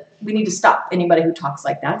 We need to stop anybody who talks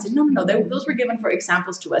like that. Say, no, those were given for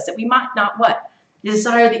examples to us that we might not what?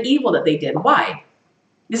 Desire the evil that they did. Why?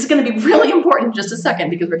 This is going to be really important in just a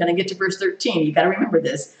second, because we're going to get to verse 13. You've got to remember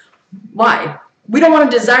this. Why? We don't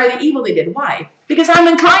want to desire the evil they did. Why? Because I'm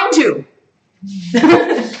inclined to.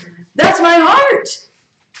 That's my heart.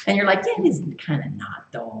 And you're like, yeah, it's kind of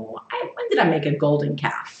not, though. When did I make a golden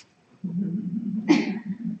calf?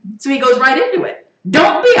 So he goes right into it.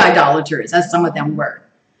 Don't be idolaters, as some of them were.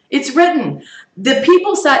 It's written, the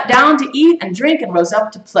people sat down to eat and drink and rose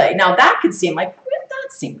up to play. Now that could seem like,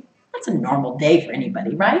 that's a normal day for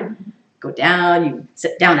anybody, right? Go down, you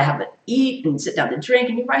sit down to have to eat and sit down to drink,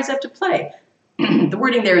 and you rise up to play. The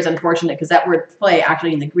wording there is unfortunate because that word play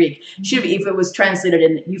actually in the Greek should be, if it was translated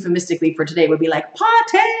in euphemistically for today, would be like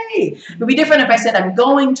party. It would be different if I said I'm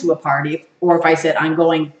going to a party or if I said I'm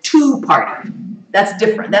going to party. That's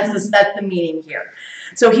different. That's the meaning here.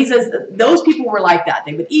 So he says those people were like that.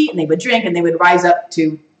 They would eat and they would drink and they would rise up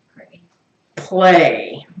to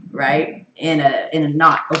play, right? In a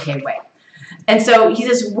not okay way. And so he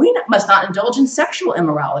says, we must not indulge in sexual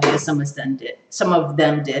immorality as some of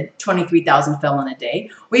them did. 23,000 fell in a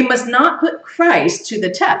day. We must not put Christ to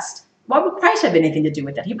the test. Why would Christ have anything to do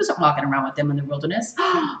with that? He wasn't walking around with them in the wilderness.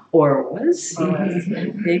 Or was he?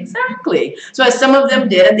 Exactly. So as some of them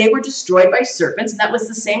did, and they were destroyed by serpents, and that was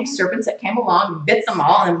the same serpents that came along and bit them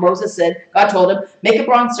all. And Moses said, God told him, make a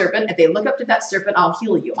bronze serpent. If they look up to that serpent, I'll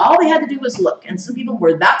heal you. All they had to do was look. And some people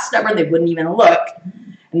were that stubborn, they wouldn't even look.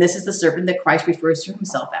 And this is the serpent that Christ refers to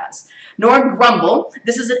himself as. Nor grumble.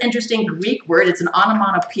 This is an interesting Greek word. It's an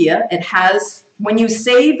onomatopoeia. It has, when you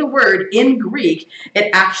say the word in Greek, it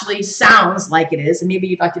actually sounds like it is. And maybe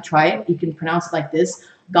you'd like to try it. You can pronounce it like this.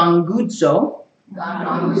 Gangudzo.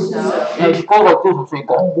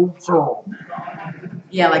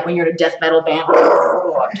 Yeah, like when you're at a death metal band,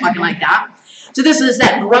 talking like that. So this is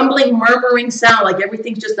that grumbling, murmuring sound, like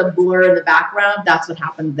everything's just a blur in the background. That's what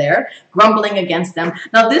happened there, grumbling against them.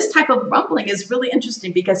 Now, this type of grumbling is really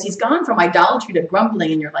interesting because he's gone from idolatry to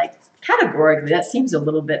grumbling, and you're like, categorically, that seems a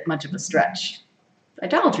little bit much of a stretch.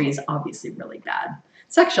 Idolatry is obviously really bad.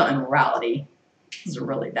 Sexual immorality is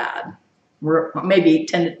really bad. We're maybe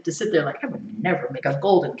tended to sit there like, I would never make a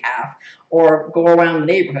golden calf or go around the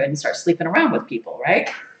neighborhood and start sleeping around with people, right?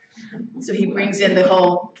 So he brings in the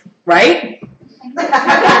whole, right?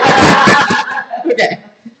 Okay.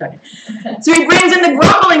 So he brings in the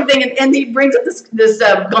grumbling thing, and he brings up this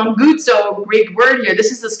gangudzo Greek word here.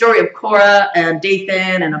 This is the story of Korah and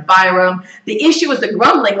Dathan and Abiram. The issue with the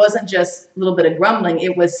grumbling wasn't just a little bit of grumbling.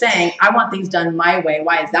 It was saying, I want things done my way.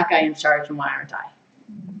 Why is that guy in charge and why aren't I?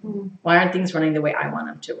 Why aren't things running the way I want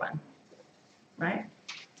them to run? Right?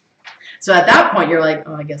 So at that point, you're like,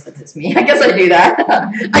 oh, I guess that's just me. I guess I do that.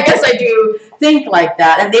 I guess I do think like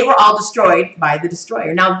that. And they were all destroyed by the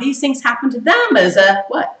destroyer. Now, these things happen to them as a,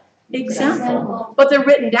 what? Example. But they're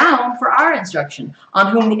written down for our instruction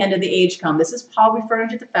on whom the end of the age come. This is Paul referring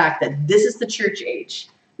to the fact that this is the church age.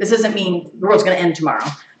 This doesn't mean the world's going to end tomorrow.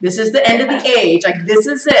 This is the end of the age. Like, this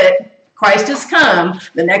is it. Christ has come.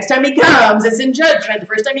 The next time he comes, it's in judgment. The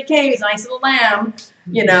first time he came, he's a nice little lamb,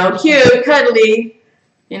 cute, cuddly.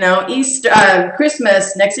 Easter,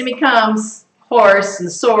 Christmas, next time he comes, horse and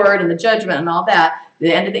the sword and the judgment and all that.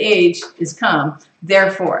 The end of the age is come.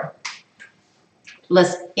 Therefore,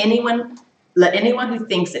 let anyone who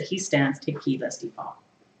thinks that he stands take heed lest he fall.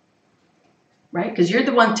 Right? Because you're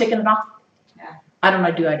the one ticking it off. Yeah. I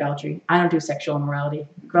don't do idolatry. I don't do sexual immorality.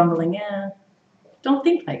 Grumbling, Don't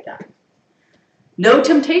think like that. No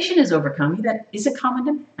temptation is overcome you that isn't common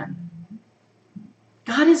to man.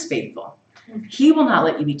 God is faithful. He will not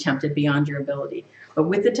let you be tempted beyond your ability. But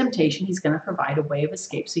with the temptation, he's going to provide a way of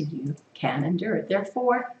escape so you can endure it.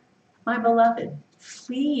 Therefore, my beloved,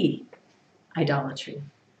 flee idolatry.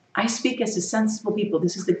 I speak as to sensible people.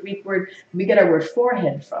 This is the Greek word we get our word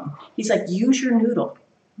forehead from. He's like, use your noodle.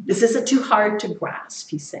 This isn't too hard to grasp,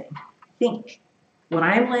 he's saying. Think. What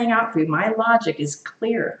I'm laying out for you, my logic is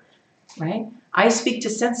clear, right? I speak to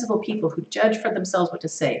sensible people who judge for themselves what to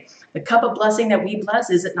say. The cup of blessing that we bless,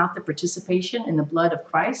 is it not the participation in the blood of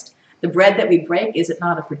Christ? The bread that we break, is it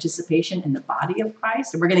not a participation in the body of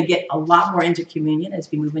Christ? And we're going to get a lot more into communion as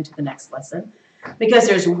we move into the next lesson. Because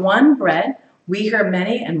there's one bread, we are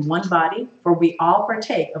many, and one body, for we all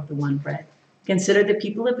partake of the one bread. Consider the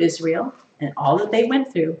people of Israel and all that they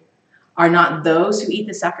went through. Are not those who eat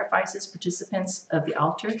the sacrifices participants of the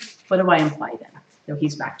altar? What do I imply then? So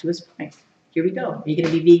he's back to his point. Here we go. Are you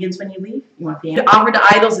going to be vegans when you leave? You want the answer? Offer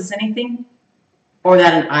to idols is anything? Or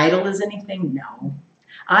that an idol is anything? No.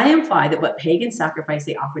 I imply that what pagans sacrifice,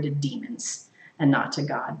 they offer to demons and not to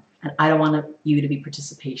God. And I don't want you to have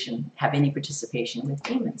any participation with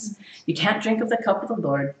demons. You can't drink of the cup of the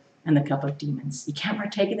Lord and the cup of demons. You can't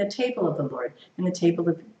partake in the table of the Lord and the table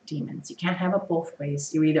of demons. You can't have it both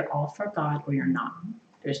ways. You're either all for God or you're not.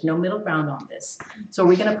 There's no middle ground on this. So are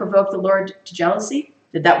we going to provoke the Lord to jealousy?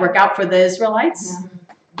 Did that work out for the Israelites?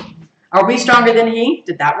 Yeah. Are we stronger than he?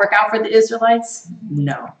 Did that work out for the Israelites?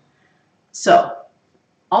 No. So,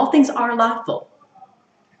 all things are lawful.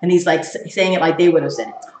 And he's like saying it like they would have said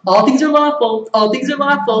it. All things are lawful. All things are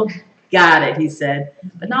lawful. Got it, he said.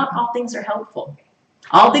 But not all things are helpful.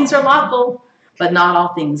 All things are lawful, but not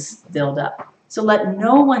all things build up. So let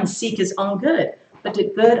no one seek his own good, but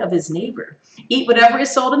the good of his neighbor. Eat whatever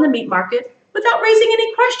is sold in the meat market without raising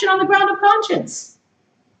any question on the ground of conscience.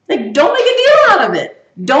 Like, don't make a deal out of it.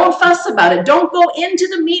 Don't fuss about it. Don't go into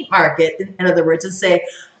the meat market, in other words, and say,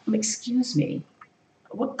 excuse me,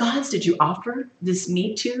 what gods did you offer this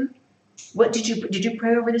meat to? What did you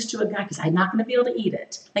pray over this to a guy? Because I'm not going to be able to eat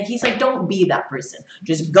it. Like, he's like, don't be that person.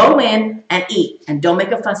 Just go in and eat, and don't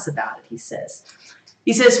make a fuss about it, he says.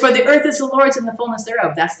 He says, for the earth is the Lord's and the fullness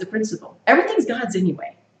thereof. That's the principle. Everything's God's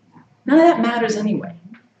anyway. None of that matters anyway.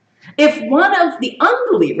 If one of the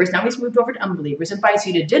unbelievers, now he's moved over to unbelievers, invites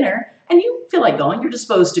you to dinner, and you feel like going, you're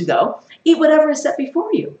disposed to go, eat whatever is set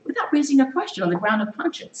before you without raising a question on the ground of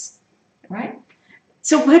conscience, right?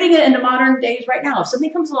 So putting it into modern days right now, if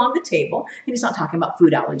something comes along the table, and he's not talking about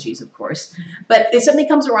food allergies, of course, but if something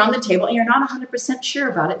comes around the table and you're not 100% sure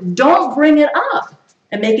about it, don't bring it up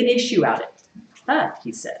and make an issue out of it. But,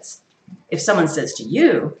 he says, if someone says to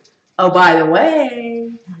you, oh, by the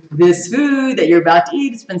way, this food that you're about to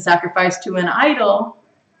eat has been sacrificed to an idol,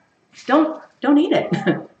 don't eat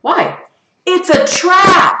it. Why? It's a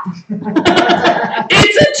trap.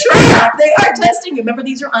 It's a trap. They are testing you. Remember,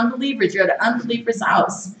 these are unbelievers. You're at an unbeliever's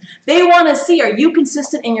house. They want to see, are you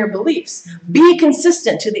consistent in your beliefs? Be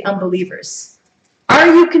consistent to the unbelievers. Are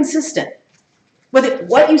you consistent with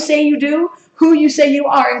what you say you do, who you say you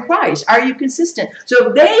are in Christ? Are you consistent? So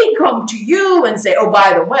if they come to you and say, oh,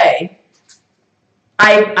 by the way,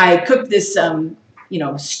 I cooked this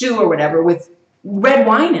stew or whatever with red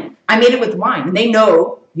wine in it. I made it with wine. And they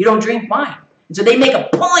know you don't drink wine. And so they make a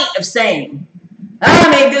point of saying, I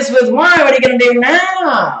made this with wine. What are you going to do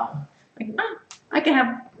now? Like, I can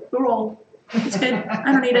have the roll. It's good.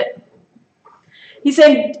 I don't need it. He's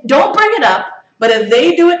saying, don't bring it up, but if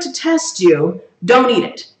they do it to test you, don't eat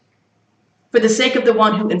it for the sake of the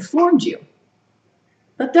one who informed you.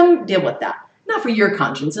 Let them deal with that. Not for your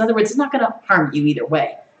conscience. In other words, it's not going to harm you either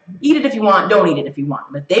way. Eat it if you want. Don't eat it if you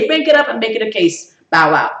want. But if they break it up and make it a case,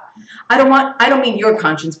 bow out. I don't mean your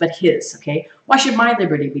conscience, but his, okay? Why should my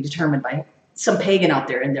liberty be determined by some pagan out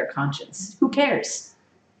there in their conscience? Who cares,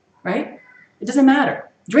 right? It doesn't matter.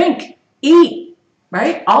 Drink, eat,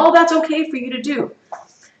 right? All that's okay for you to do.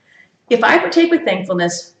 If I partake with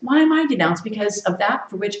thankfulness, why am I denounced? Because of that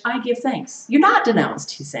for which I give thanks. You're not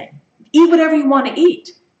denounced, he's saying. Eat whatever you want to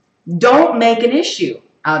eat. Don't make an issue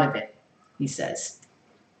out of it, he says.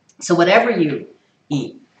 So whatever you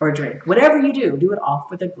eat or drink, whatever you do it all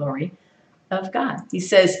for the glory of God. He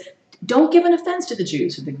says, don't give an offense to the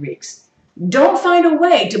Jews or the Greeks. Don't find a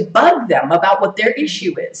way to bug them about what their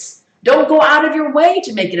issue is. Don't go out of your way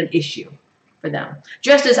to make it an issue for them.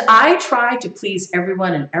 Just as I try to please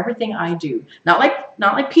everyone in everything I do. Not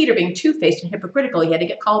like Peter being two-faced and hypocritical. He had to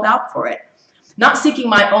get called out for it. Not seeking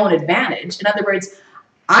my own advantage. In other words,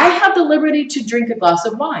 I have the liberty to drink a glass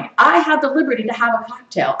of wine. I have the liberty to have a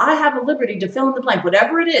cocktail. I have the liberty to fill in the blank,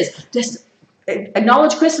 whatever it is. Just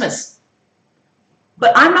acknowledge Christmas.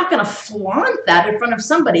 But I'm not going to flaunt that in front of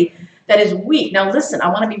somebody that is weak. Now listen, I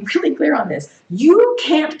want to be really clear on this. You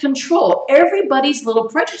can't control everybody's little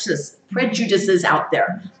prejudices out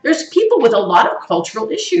there. There's people with a lot of cultural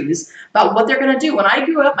issues about what they're going to do. When I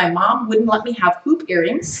grew up, my mom wouldn't let me have hoop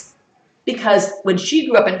earrings because when she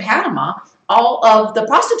grew up in Panama, all of the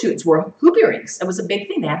prostitutes wore hoop earrings. That was a big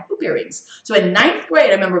thing. They had hoop earrings. So in 9th grade,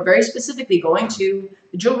 I remember very specifically going to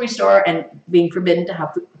the jewelry store and being forbidden to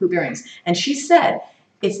have hoop earrings. And she said,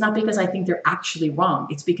 it's not because I think they're actually wrong.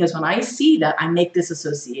 It's because when I see that, I make this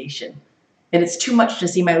association. And it's too much to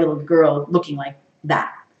see my little girl looking like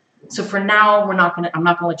that. So for now, I'm not going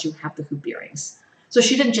to let you have the hoop earrings. So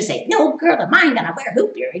she didn't just say, no girl of mine gonna wear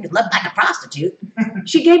hoop earrings and look like a prostitute.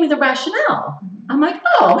 She gave me the rationale. I'm like,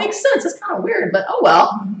 oh, makes sense. It's kind of weird, but oh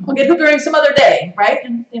well. I'll get hoop earrings some other day, right?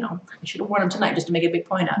 And I should have worn them tonight just to make a big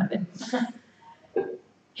point out of it.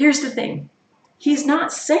 Here's the thing. He's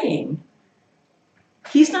not saying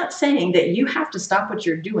that you have to stop what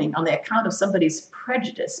you're doing on the account of somebody's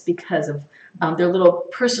prejudice because of their little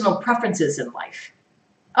personal preferences in life.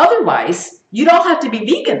 Otherwise, you'd all have to be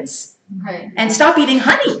vegans. Right. And stop eating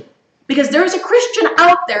honey. Because there's a Christian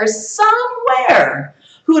out there somewhere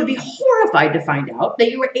who would be horrified to find out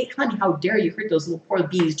that you ate honey. How dare you hurt those little poor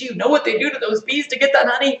bees? Do you know what they do to those bees to get that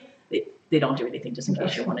honey? They don't do anything, just in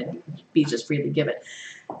case you want to. Bees just freely give it.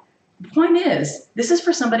 The point is, this is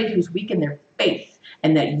for somebody who's weak in their faith,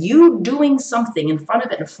 and that you doing something in front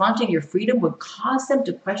of it and flaunting your freedom would cause them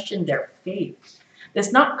to question their faith.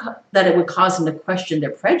 It's not that it would cause them to question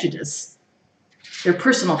their prejudice, their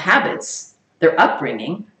personal habits, their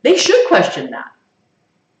upbringing. They should question that.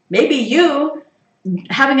 Maybe you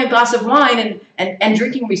having a glass of wine and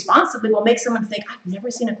drinking responsibly will make someone think, I've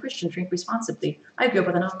never seen a Christian drink responsibly. I grew up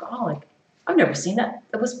with an alcoholic. I've never seen that.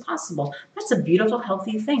 It was possible. That's a beautiful,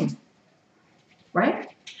 healthy thing. Right?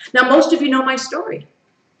 Now, most of you know my story.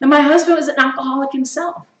 Now, my husband was an alcoholic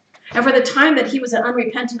himself. And for the time that he was an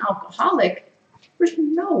unrepentant alcoholic, there's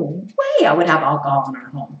no way I would have alcohol in our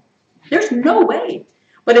home. There's no way.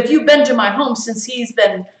 But if you've been to my home since he's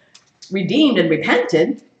been redeemed and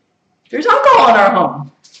repented, there's alcohol in our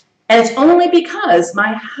home. And it's only because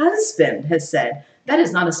my husband has said, that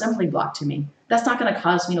is not a stumbling block to me. That's not going to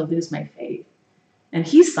cause me to lose my faith. And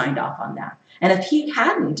he signed off on that. And if he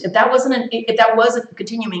hadn't, if that wasn't a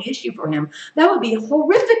continuing issue for him, that would be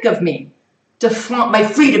horrific of me to flaunt my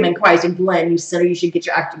freedom in Christ. And Glenn, you said you should get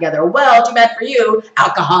your act together. Well, too bad for you,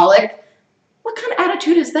 alcoholic. What kind of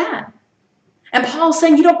attitude is that? And Paul's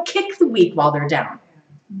saying you don't kick the weak while they're down.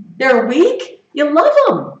 They're weak, you love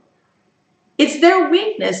them. It's their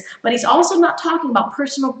weakness, but he's also not talking about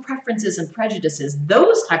personal preferences and prejudices.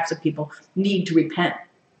 Those types of people need to repent.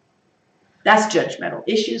 That's judgmental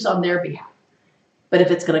issues on their behalf. But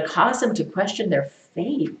if it's going to cause them to question their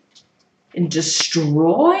faith and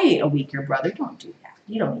destroy a weaker brother, don't do that.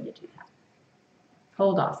 You don't need to do that.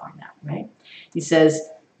 Hold off on that, right? He says,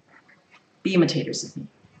 be imitators of me.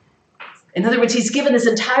 In other words, he's given this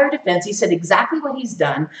entire defense. He said exactly what he's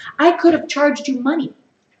done. I could have charged you money.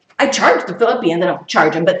 I charged the Philippians. I don't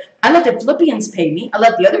charge them, but I let the Philippians pay me. I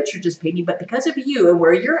let the other churches pay me. But because of you and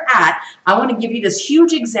where you're at, I want to give you this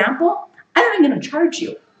huge example. I'm not going to charge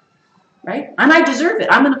you, right? And I deserve it.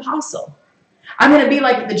 I'm an apostle. I'm going to be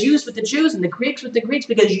like the Jews with the Jews and the Greeks with the Greeks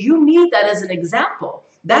because you need that as an example.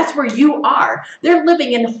 That's where you are. They're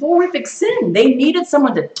living in horrific sin. They needed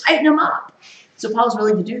someone to tighten them up. So Paul's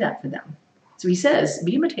willing to do that for them. So he says,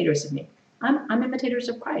 be imitators of me. I'm imitators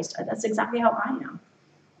of Christ. That's exactly how I am.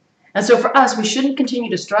 And so for us, we shouldn't continue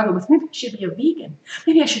to struggle with, maybe I should be a vegan.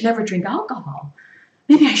 Maybe I should never drink alcohol.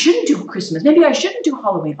 Maybe I shouldn't do Christmas. Maybe I shouldn't do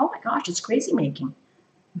Halloween. Oh my gosh, it's crazy making.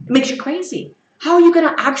 It makes you crazy. How are you going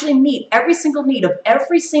to actually meet every single need of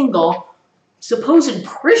every single supposed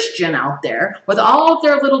Christian out there with all of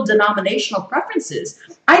their little denominational preferences?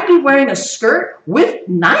 I'd be wearing a skirt with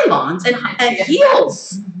nylons and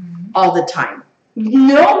heels all the time.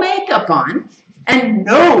 No makeup on and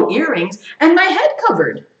no earrings and my head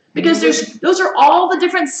covered. Because those are all the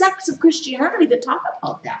different sects of Christianity that talk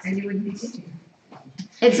about that. And you wouldn't be teaching.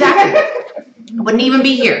 Exactly. Wouldn't even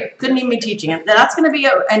be here. Couldn't even be teaching it. That's going to be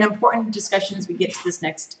an important discussion as we get to this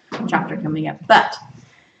next chapter coming up. But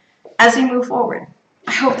as we move forward,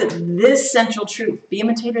 I hope that this central truth, be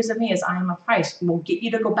imitators of me as I am of Christ, will get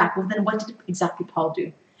you to go back. Well, then what did exactly Paul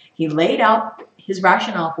do? He laid out his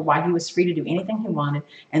rationale for why he was free to do anything he wanted.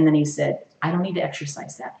 And then he said, I don't need to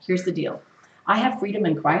exercise that. Here's the deal. I have freedom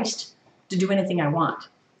in Christ to do anything I want,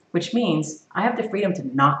 which means I have the freedom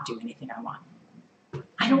to not do anything I want.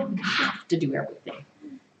 I don't have to do everything.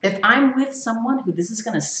 If I'm with someone who this is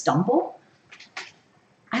going to stumble,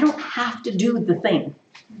 I don't have to do the thing,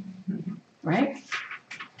 right?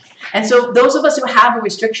 And so those of us who have a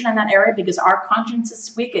restriction in that area because our conscience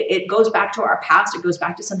is weak, it goes back to our past, it goes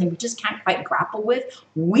back to something we just can't quite grapple with,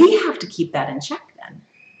 we have to keep that in check then.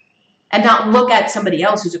 And not look at somebody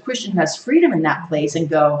else who's a Christian who has freedom in that place and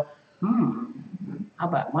go, how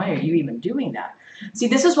about, why are you even doing that? See,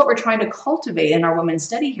 this is what we're trying to cultivate in our women's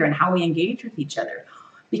study here and how we engage with each other.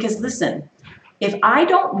 Because listen, if I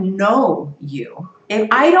don't know you, if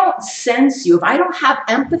I don't sense you, if I don't have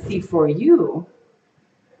empathy for you,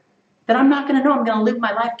 then I'm not going to know. I'm going to live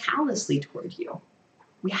my life callously toward you.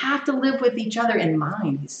 We have to live with each other in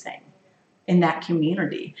mind, he's saying, in that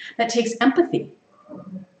community. That takes empathy.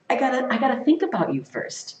 I gotta think about you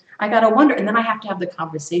first. I gotta wonder, and then I have to have the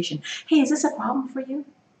conversation. Hey, is this a problem for you?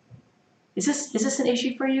 Is this an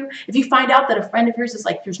issue for you? If you find out that a friend of yours is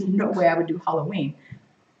like, there's no way I would do Halloween.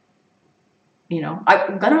 You know,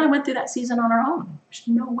 Glenn and I went through that season on our own. There's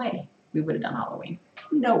no way we would have done Halloween.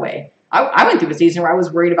 No way. I went through a season where I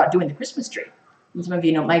was worried about doing the Christmas tree. And some of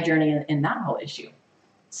you know my journey in that whole issue.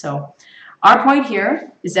 So our point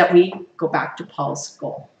here is that we go back to Paul's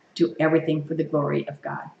goal. Do everything for the glory of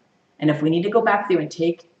God. And if we need to go back there and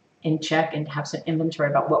take and check and have some inventory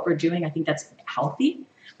about what we're doing, I think that's healthy.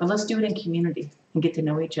 But let's do it in community and get to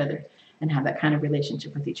know each other and have that kind of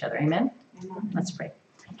relationship with each other. Amen? Amen. Let's pray.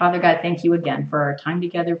 Father God, thank you again for our time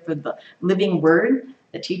together, for the living word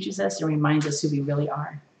that teaches us and reminds us who we really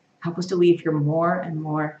are. Help us to leave here more and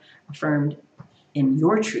more affirmed in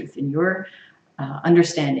your truth, in your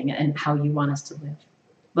understanding and how you want us to live.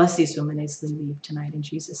 Bless these women as they leave tonight in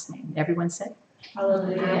Jesus' name. Everyone said?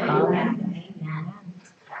 Hallelujah. Amen. Amen.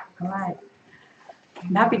 All right.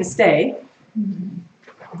 I'm happy to stay and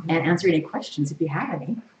answer any questions if you have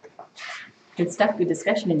any. Good stuff, good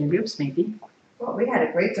discussion in your groups, maybe. Well, we had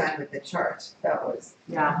a great time with the chart. That was.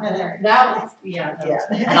 Yeah. That was.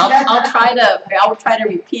 And I'll try to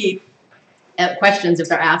repeat questions if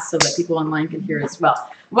they're asked so that people online can hear as well.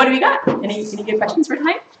 What do we got? Any good questions for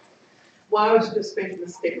tonight? Well, I was just making a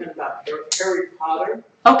statement about Harry Potter.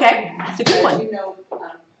 Okay, it's a good As one. you know,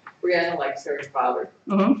 Brianna likes Harry Potter.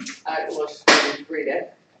 Mm-hmm. Well, she didn't read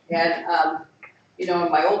it. And, in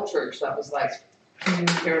my old church, that was like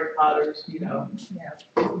Harry Potter's,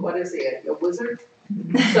 what is he, a wizard?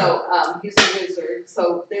 So, he's a wizard.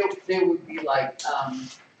 So they would be like,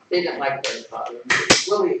 they didn't like Harry Potter. They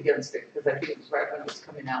were really against it because I think it was right when it was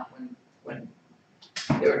coming out when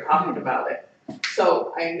they were talking about it.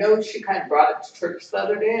 So I know she kind of brought it to church the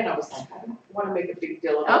other day, and I was like, I don't want to make a big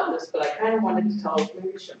deal about this, but I kind of wanted to tell her maybe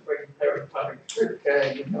we shouldn't bring Harry Potter to church,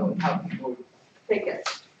 how people would take it.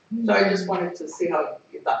 So I just wanted to see how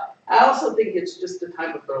you thought. I also think it's just a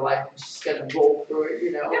time of her life, and she's going to roll through it,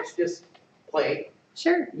 it's just play.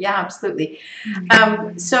 Sure. Yeah, absolutely.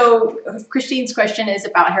 So Christine's question is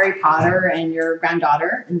about Harry Potter and your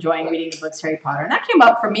granddaughter enjoying reading the books Harry Potter. And that came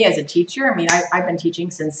up for me as a teacher. I mean, I've been teaching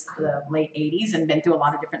since the late 80s and been through a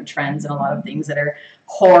lot of different trends and a lot of things that are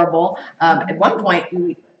horrible. At one point,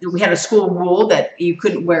 we had a school rule that you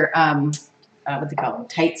couldn't wear, what they call them,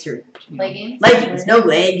 tights or Leggings? Leggings, no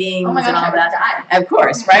leggings Oh my gosh, and all I would that. die. Of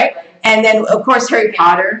course, right? And then, of course, Harry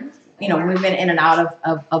Potter. We've been in and out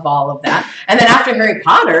of all of that. And then after Harry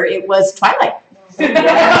Potter, it was Twilight.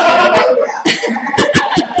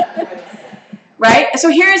 Right? So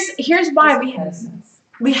here's why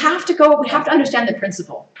we have to understand the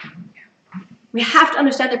principle. We have to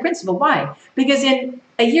understand the principle. Why? Because in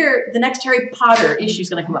a year, the next Harry Potter issue is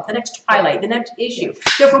going to come up, the next Twilight, the next issue.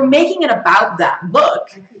 So if we're making it about that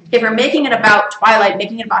book, if we're making it about Twilight,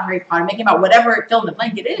 making it about Harry Potter, making it about whatever fill in the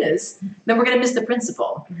blank it is, then we're going to miss the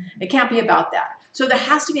principle. It can't be about that. So there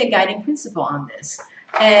has to be a guiding principle on this.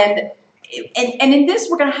 And in this,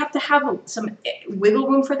 we're going to have some wiggle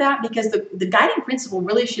room for that, because the guiding principle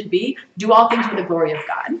really should be do all things for the glory of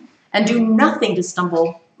God and do nothing to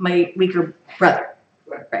stumble my weaker brother.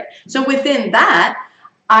 Right. So within that,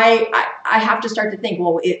 I have to start to think,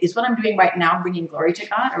 well, is what I'm doing right now bringing glory to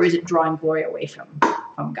God, or is it drawing glory away from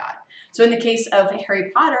God? So in the case of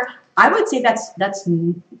Harry Potter, I would say that's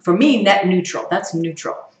for me net neutral. That's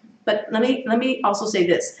neutral. But let me also say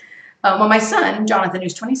this. When my son, Jonathan,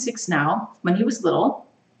 who's 26 now, when he was little,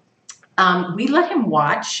 we let him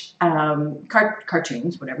watch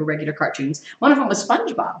cartoons, whatever, regular cartoons. One of them was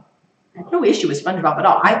SpongeBob. I had no issue with SpongeBob at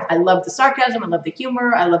all. I loved the sarcasm, I loved the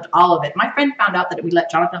humor, I loved all of it. My friend found out that we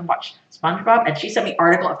let Jonathan watch SpongeBob, and she sent me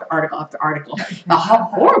article after article after article about how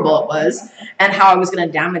horrible it was and how I was going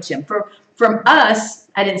to damage him. From us,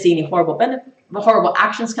 I didn't see any horrible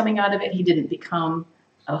actions coming out of it. He didn't become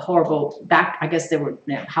a horrible I guess they were,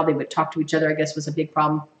 how they would talk to each other, I guess, was a big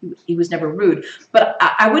problem. He was never rude. But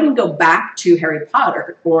I wouldn't go back to Harry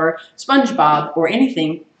Potter or SpongeBob or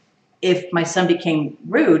anything. If my son became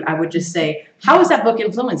rude, I would just say, how is that book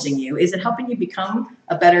influencing you? Is it helping you become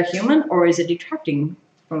a better human, or is it detracting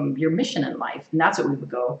from your mission in life? And that's what we would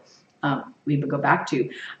go back to.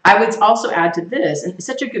 I would also add to this, and it's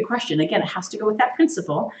such a good question. Again, it has to go with that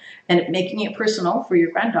principle and making it personal for your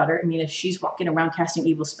granddaughter. I mean, if she's walking around casting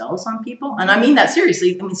evil spells on people, and I mean that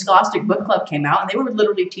seriously. I mean, Scholastic Book Club came out, and they were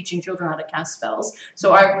literally teaching children how to cast spells.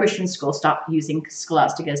 So our Christian school stopped using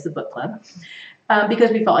Scholastic as the book club.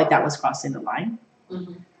 Because we felt like that was crossing the line.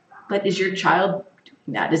 Mm-hmm. But is your child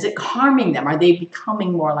doing that? Is it harming them? Are they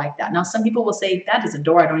becoming more like that? Now, some people will say, that is a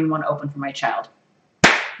door I don't even want to open for my child.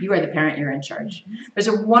 You are the parent, you're in charge. There's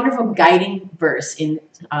a wonderful guiding verse in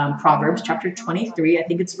Proverbs chapter 23, I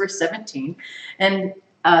think it's verse 17. And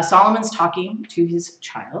Solomon's talking to his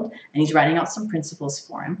child, and he's writing out some principles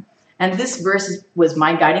for him. And this verse was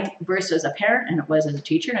my guiding verse as a parent, and it was as a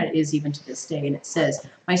teacher, and it is even to this day. And it says,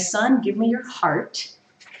 my son, give me your heart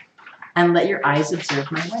and let your eyes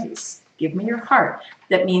observe my ways. Give me your heart.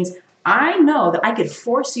 That means I know that I could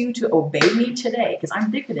force you to obey me today because I'm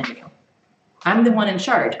bigger than you. I'm the one in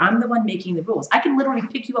charge. I'm the one making the rules. I can literally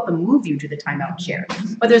pick you up and move you to the timeout chair.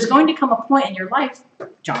 But there's going to come a point in your life,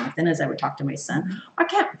 Jonathan, as I would talk to my son, I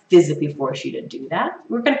can't physically force you to do that.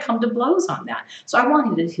 We're going to come to blows on that. So I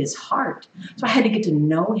wanted his heart. So I had to get to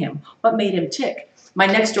know him. What made him tick? My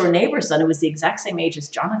next door neighbor's son, who was the exact same age as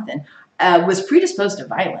Jonathan, was predisposed to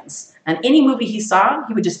violence. And any movie he saw,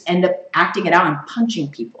 he would just end up acting it out and punching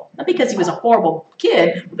people. Not because he was a horrible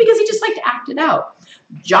kid, but because he just liked to act it out.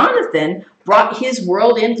 Jonathan brought his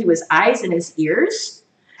world in through his eyes and his ears.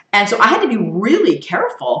 And so I had to be really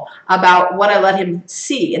careful about what I let him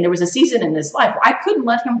see. And there was a season in his life where I couldn't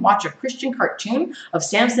let him watch a Christian cartoon of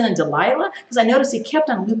Samson and Delilah because I noticed he kept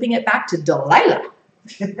on looping it back to Delilah.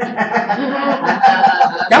 That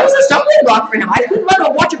was a stumbling block for him. I couldn't let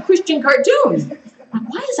him watch a Christian cartoon.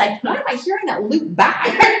 Why am I hearing that loop back?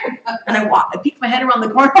 And I peeked my head around the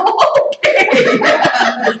corner. Okay.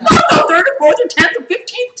 The third or fourth or 10th or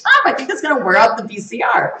 15th time, I think it's going to wear out the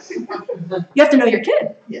VCR. You have to know your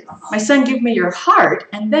kid. Yes. My son, give me your heart,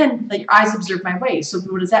 and then let your eyes observe my ways. So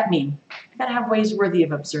what does that mean? I got to have ways worthy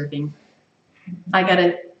of observing. I got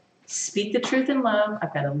to speak the truth in love.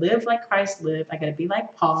 I've got to live like Christ lived. I got to be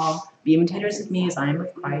like Paul. Be imitators of me as I am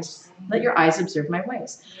of Christ. Let your eyes observe my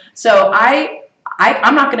ways. So I'm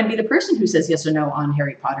not going to be the person who says yes or no on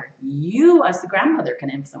Harry Potter. You, as the grandmother, can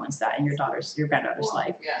influence that in your granddaughter's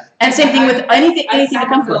life. Yeah. And same thing with anything that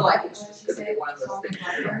comes feel with. like it's just gonna be one of those things.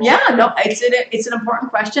 Yeah, no, it's an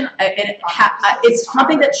important question. It's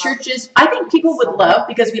something that churches, I think people would love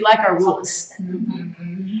because we like our rules.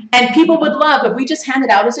 And people would love if we just handed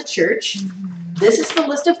out as a church, this is the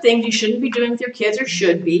list of things you shouldn't be doing with your kids or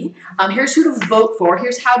should be. Here's who to vote for.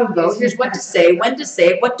 Here's how to vote. Here's what to say, when to say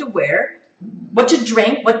it, what to wear, what to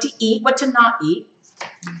drink, what to eat, what to not eat.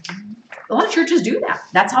 A lot of churches do that.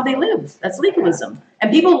 That's how they live. That's legalism.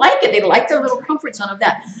 And people like it. They like their little comfort zone of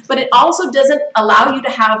that. But it also doesn't allow you to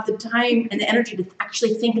have the time and the energy to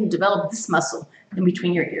actually think and develop this muscle in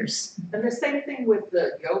between your ears. And the same thing with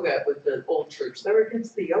the yoga with the old church. They were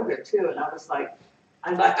against the yoga too, and I was like,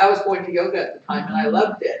 I was going to yoga at the time, and I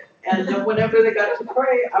loved it. And then whenever they got to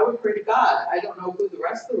pray, I would pray to God. I don't know who the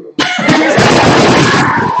rest of the room was.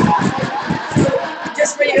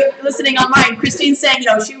 Just for you listening online, Christine's saying,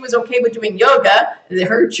 she was okay with doing yoga.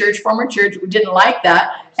 Her church, former church, didn't like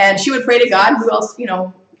that. And she would pray to God. Who else,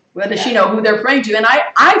 what does she know who they're praying to? And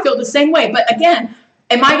I feel the same way. But again,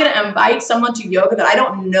 am I going to invite someone to yoga that I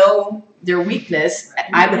don't know their weakness?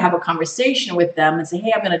 I would have a conversation with them and say,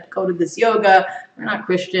 hey, I'm going to go to this yoga. We're not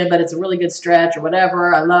Christian, but it's a really good stretch or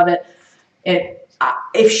whatever. I love it.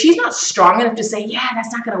 If she's not strong enough to say, yeah,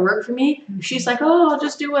 that's not going to work for me, if she's like, oh, I'll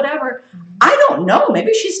just do whatever, I don't know.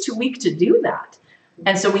 Maybe she's too weak to do that.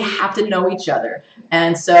 And so we have to know each other.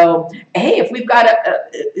 And so, hey, if we've got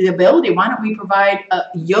the ability, why don't we provide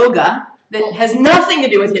yoga that has nothing to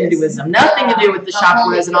do with Hinduism, nothing to do with the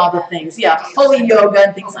chakras and all the things. Yeah, holy yoga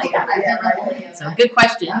and things like that. Yeah, right. So good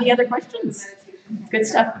question. Any other questions? Good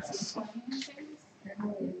stuff.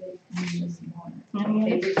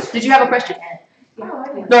 Did you have a question?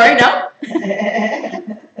 Lori, no?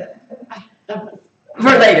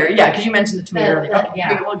 For later, yeah, because you mentioned it to me earlier. Okay,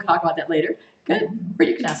 yeah. we'll talk about that later. Good. Or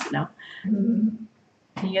you can ask it now.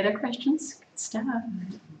 Any other questions? Good stuff.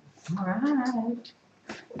 All right.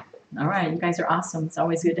 All right, you guys are awesome. It's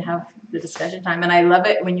always good to have the discussion time, and I love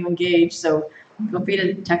it when you engage. So feel free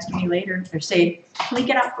to text me later or say, "Can we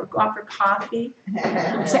go out for coffee?"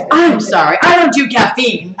 Say, "I'm sorry, I don't do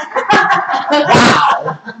caffeine."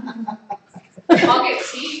 Wow. I'll get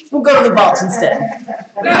tea. We'll go to the vault instead.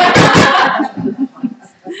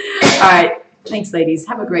 All right, thanks, ladies.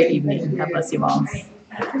 Have a great evening. God bless you all.